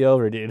think it's going to be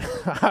over, dude.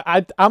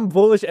 I'm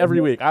bullish every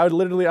week.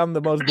 I'm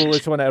the most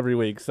bullish one every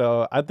week.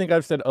 So I think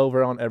I've said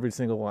over on every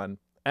single one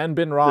and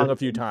been wrong a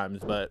few times,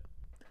 but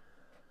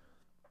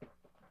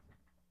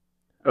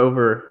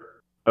over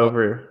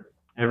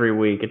every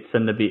week. It's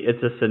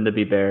a sin to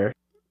be bear.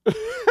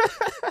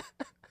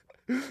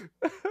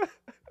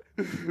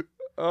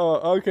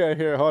 Oh, okay.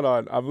 Here, hold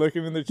on. I'm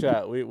looking in the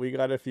chat. We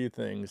got a few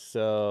things.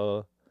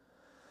 So,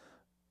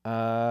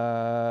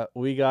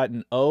 we got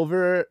an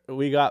over.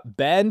 We got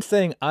Ben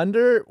saying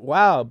under.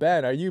 Wow,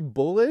 Ben, are you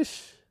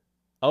bullish?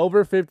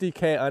 Over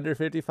 50K, under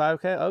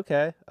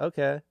 55K.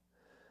 Okay.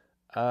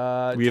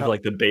 We have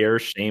like the bear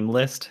shame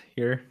list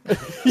here.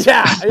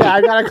 yeah,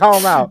 I gotta call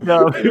him out.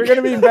 No, you're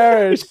gonna be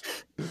bearish.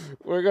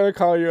 We're gonna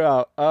call you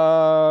out.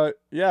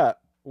 Yeah,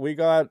 we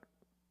got.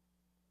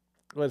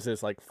 What's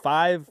this? Like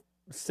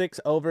 5-6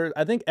 over.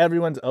 I think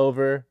everyone's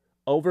over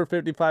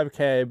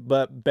 55K,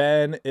 but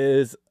Ben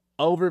is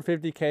over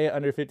 50K,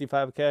 under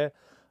 55K.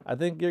 I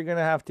think you're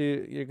gonna have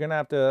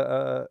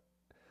to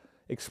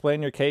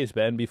explain your case,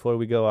 Ben, before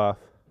we go off.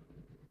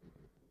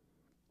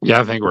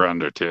 Yeah, I think we're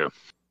under too.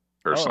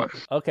 Personally.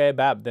 Oh, okay,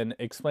 Bab. Then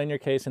explain your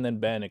case, and then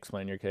Ben,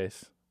 explain your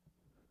case.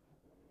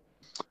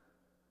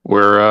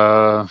 We're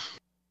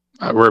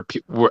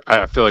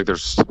I feel like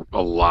there's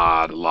a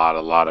lot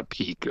of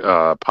peak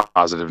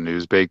positive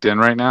news baked in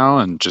right now,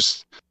 and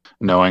just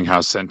knowing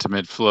how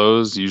sentiment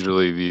flows,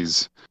 usually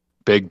these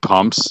big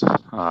pumps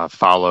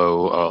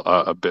follow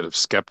a bit of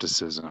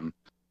skepticism,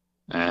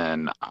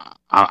 and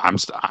I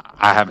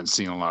haven't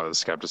seen a lot of the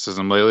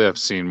skepticism lately. I've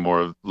seen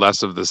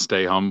less of the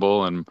stay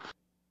humble and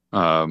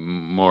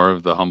more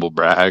of the humble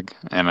brag,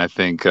 and I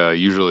think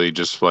usually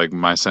just like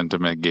my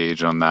sentiment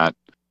gauge on that,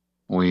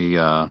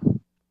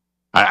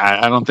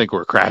 I don't think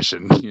we're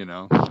crashing,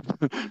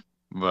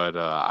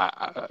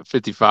 but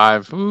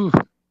 55. Ooh,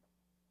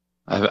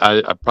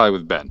 I probably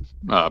with Ben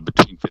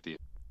between 50.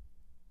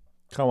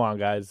 Come on,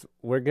 guys,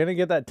 we're gonna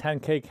get that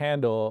 10K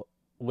candle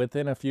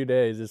within a few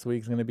days. This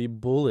week's gonna be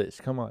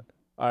bullish. Come on.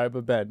 All right,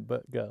 but Ben,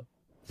 go.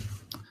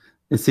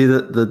 You see,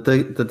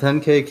 the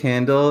 10K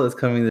candle is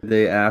coming the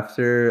day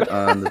after,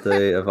 on the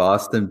day of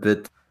Austin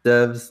Bit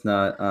Devs,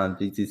 not on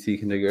BTC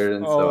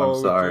Kindergarten. So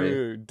I'm sorry.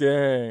 Dude,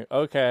 dang.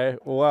 Okay.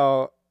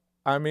 Well,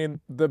 I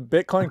mean, the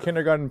Bitcoin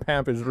Kindergarten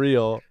pamp is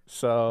real.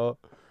 So,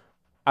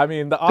 I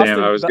mean, the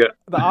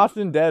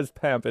Austin Devs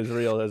pamp is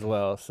real as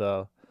well.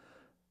 So,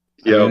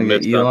 we're gonna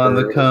get Elon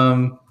to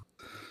come,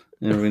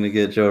 and we're gonna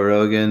get Joe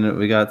Rogan.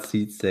 We got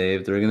seats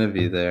saved. We're gonna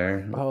be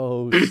there.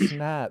 Oh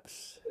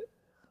snaps!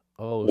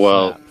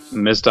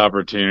 Missed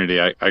opportunity.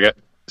 I got,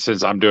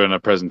 since I'm doing a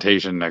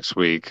presentation next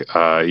week.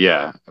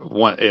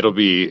 It'll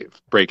be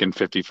breaking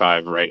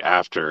 55 right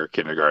after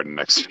kindergarten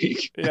next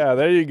week. Yeah,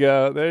 there you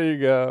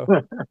go.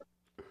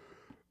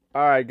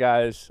 All right,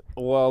 guys.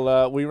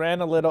 Well, we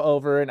ran a little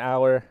over an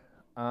hour,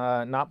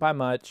 not by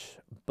much,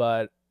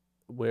 but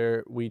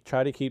we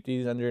try to keep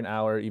these under an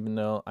hour, even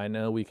though I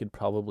know we could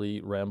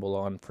probably ramble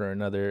on for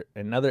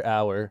another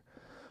hour.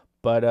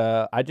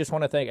 But I just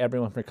want to thank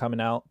everyone for coming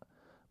out.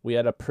 We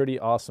had a pretty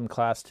awesome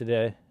class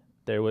today.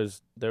 There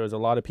was a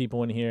lot of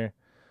people in here.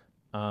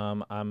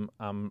 I'm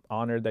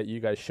honored that you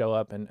guys show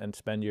up and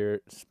spend your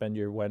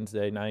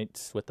Wednesday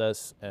nights with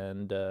us,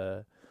 and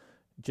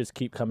just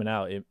keep coming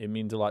out. It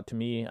means a lot to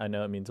me. I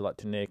know it means a lot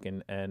to Nick,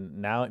 and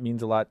now it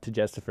means a lot to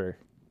Justifer,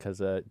 because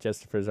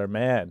Justifer's our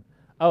man.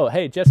 Oh,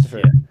 hey,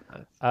 Justifer.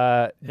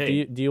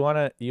 Hey. Do you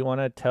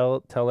wanna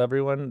tell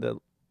everyone the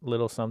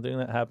little something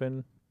that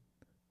happened?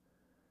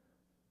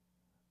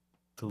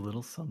 a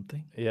little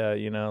something. Yeah,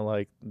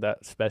 like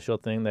that special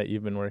thing that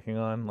you've been working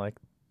on, like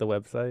the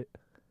website.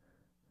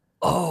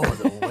 Oh,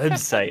 the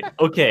website.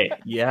 Okay,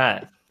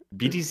 yeah.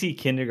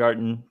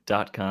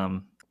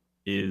 btckindergarten.com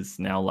is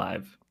now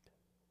live.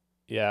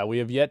 Yeah, we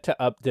have yet to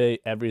update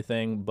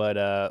everything,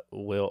 but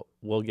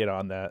we'll get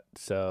on that.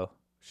 So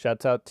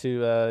shouts out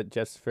to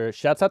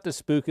shouts out to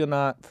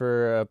Spookonaut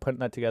for putting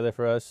that together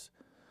for us,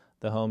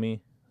 the homie.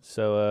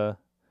 So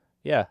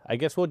yeah, I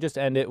guess we'll just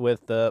end it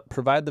with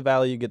provide the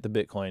value, get the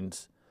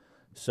Bitcoins.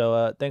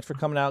 So thanks for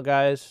coming out,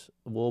 guys.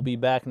 We'll be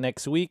back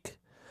next week.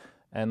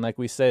 And like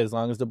we say, as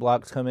long as the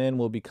blocks come in,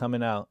 we'll be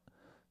coming out.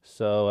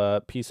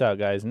 So peace out,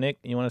 guys. Nick,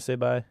 you want to say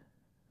bye?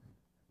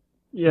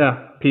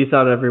 Yeah, peace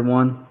out,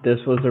 everyone. This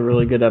was a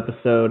really good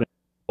episode.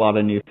 A lot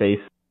of new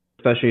faces,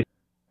 especially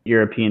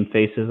European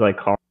faces like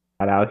Carl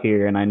got out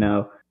here. And I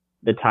know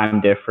the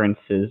time difference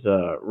is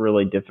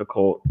really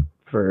difficult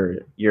for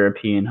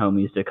European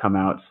homies to come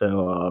out.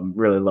 So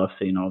really love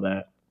seeing all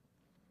that.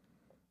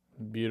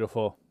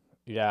 Beautiful.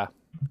 Yeah.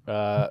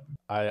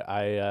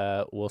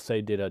 I will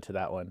say ditto to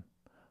that one.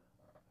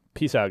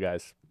 Peace out,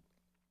 guys.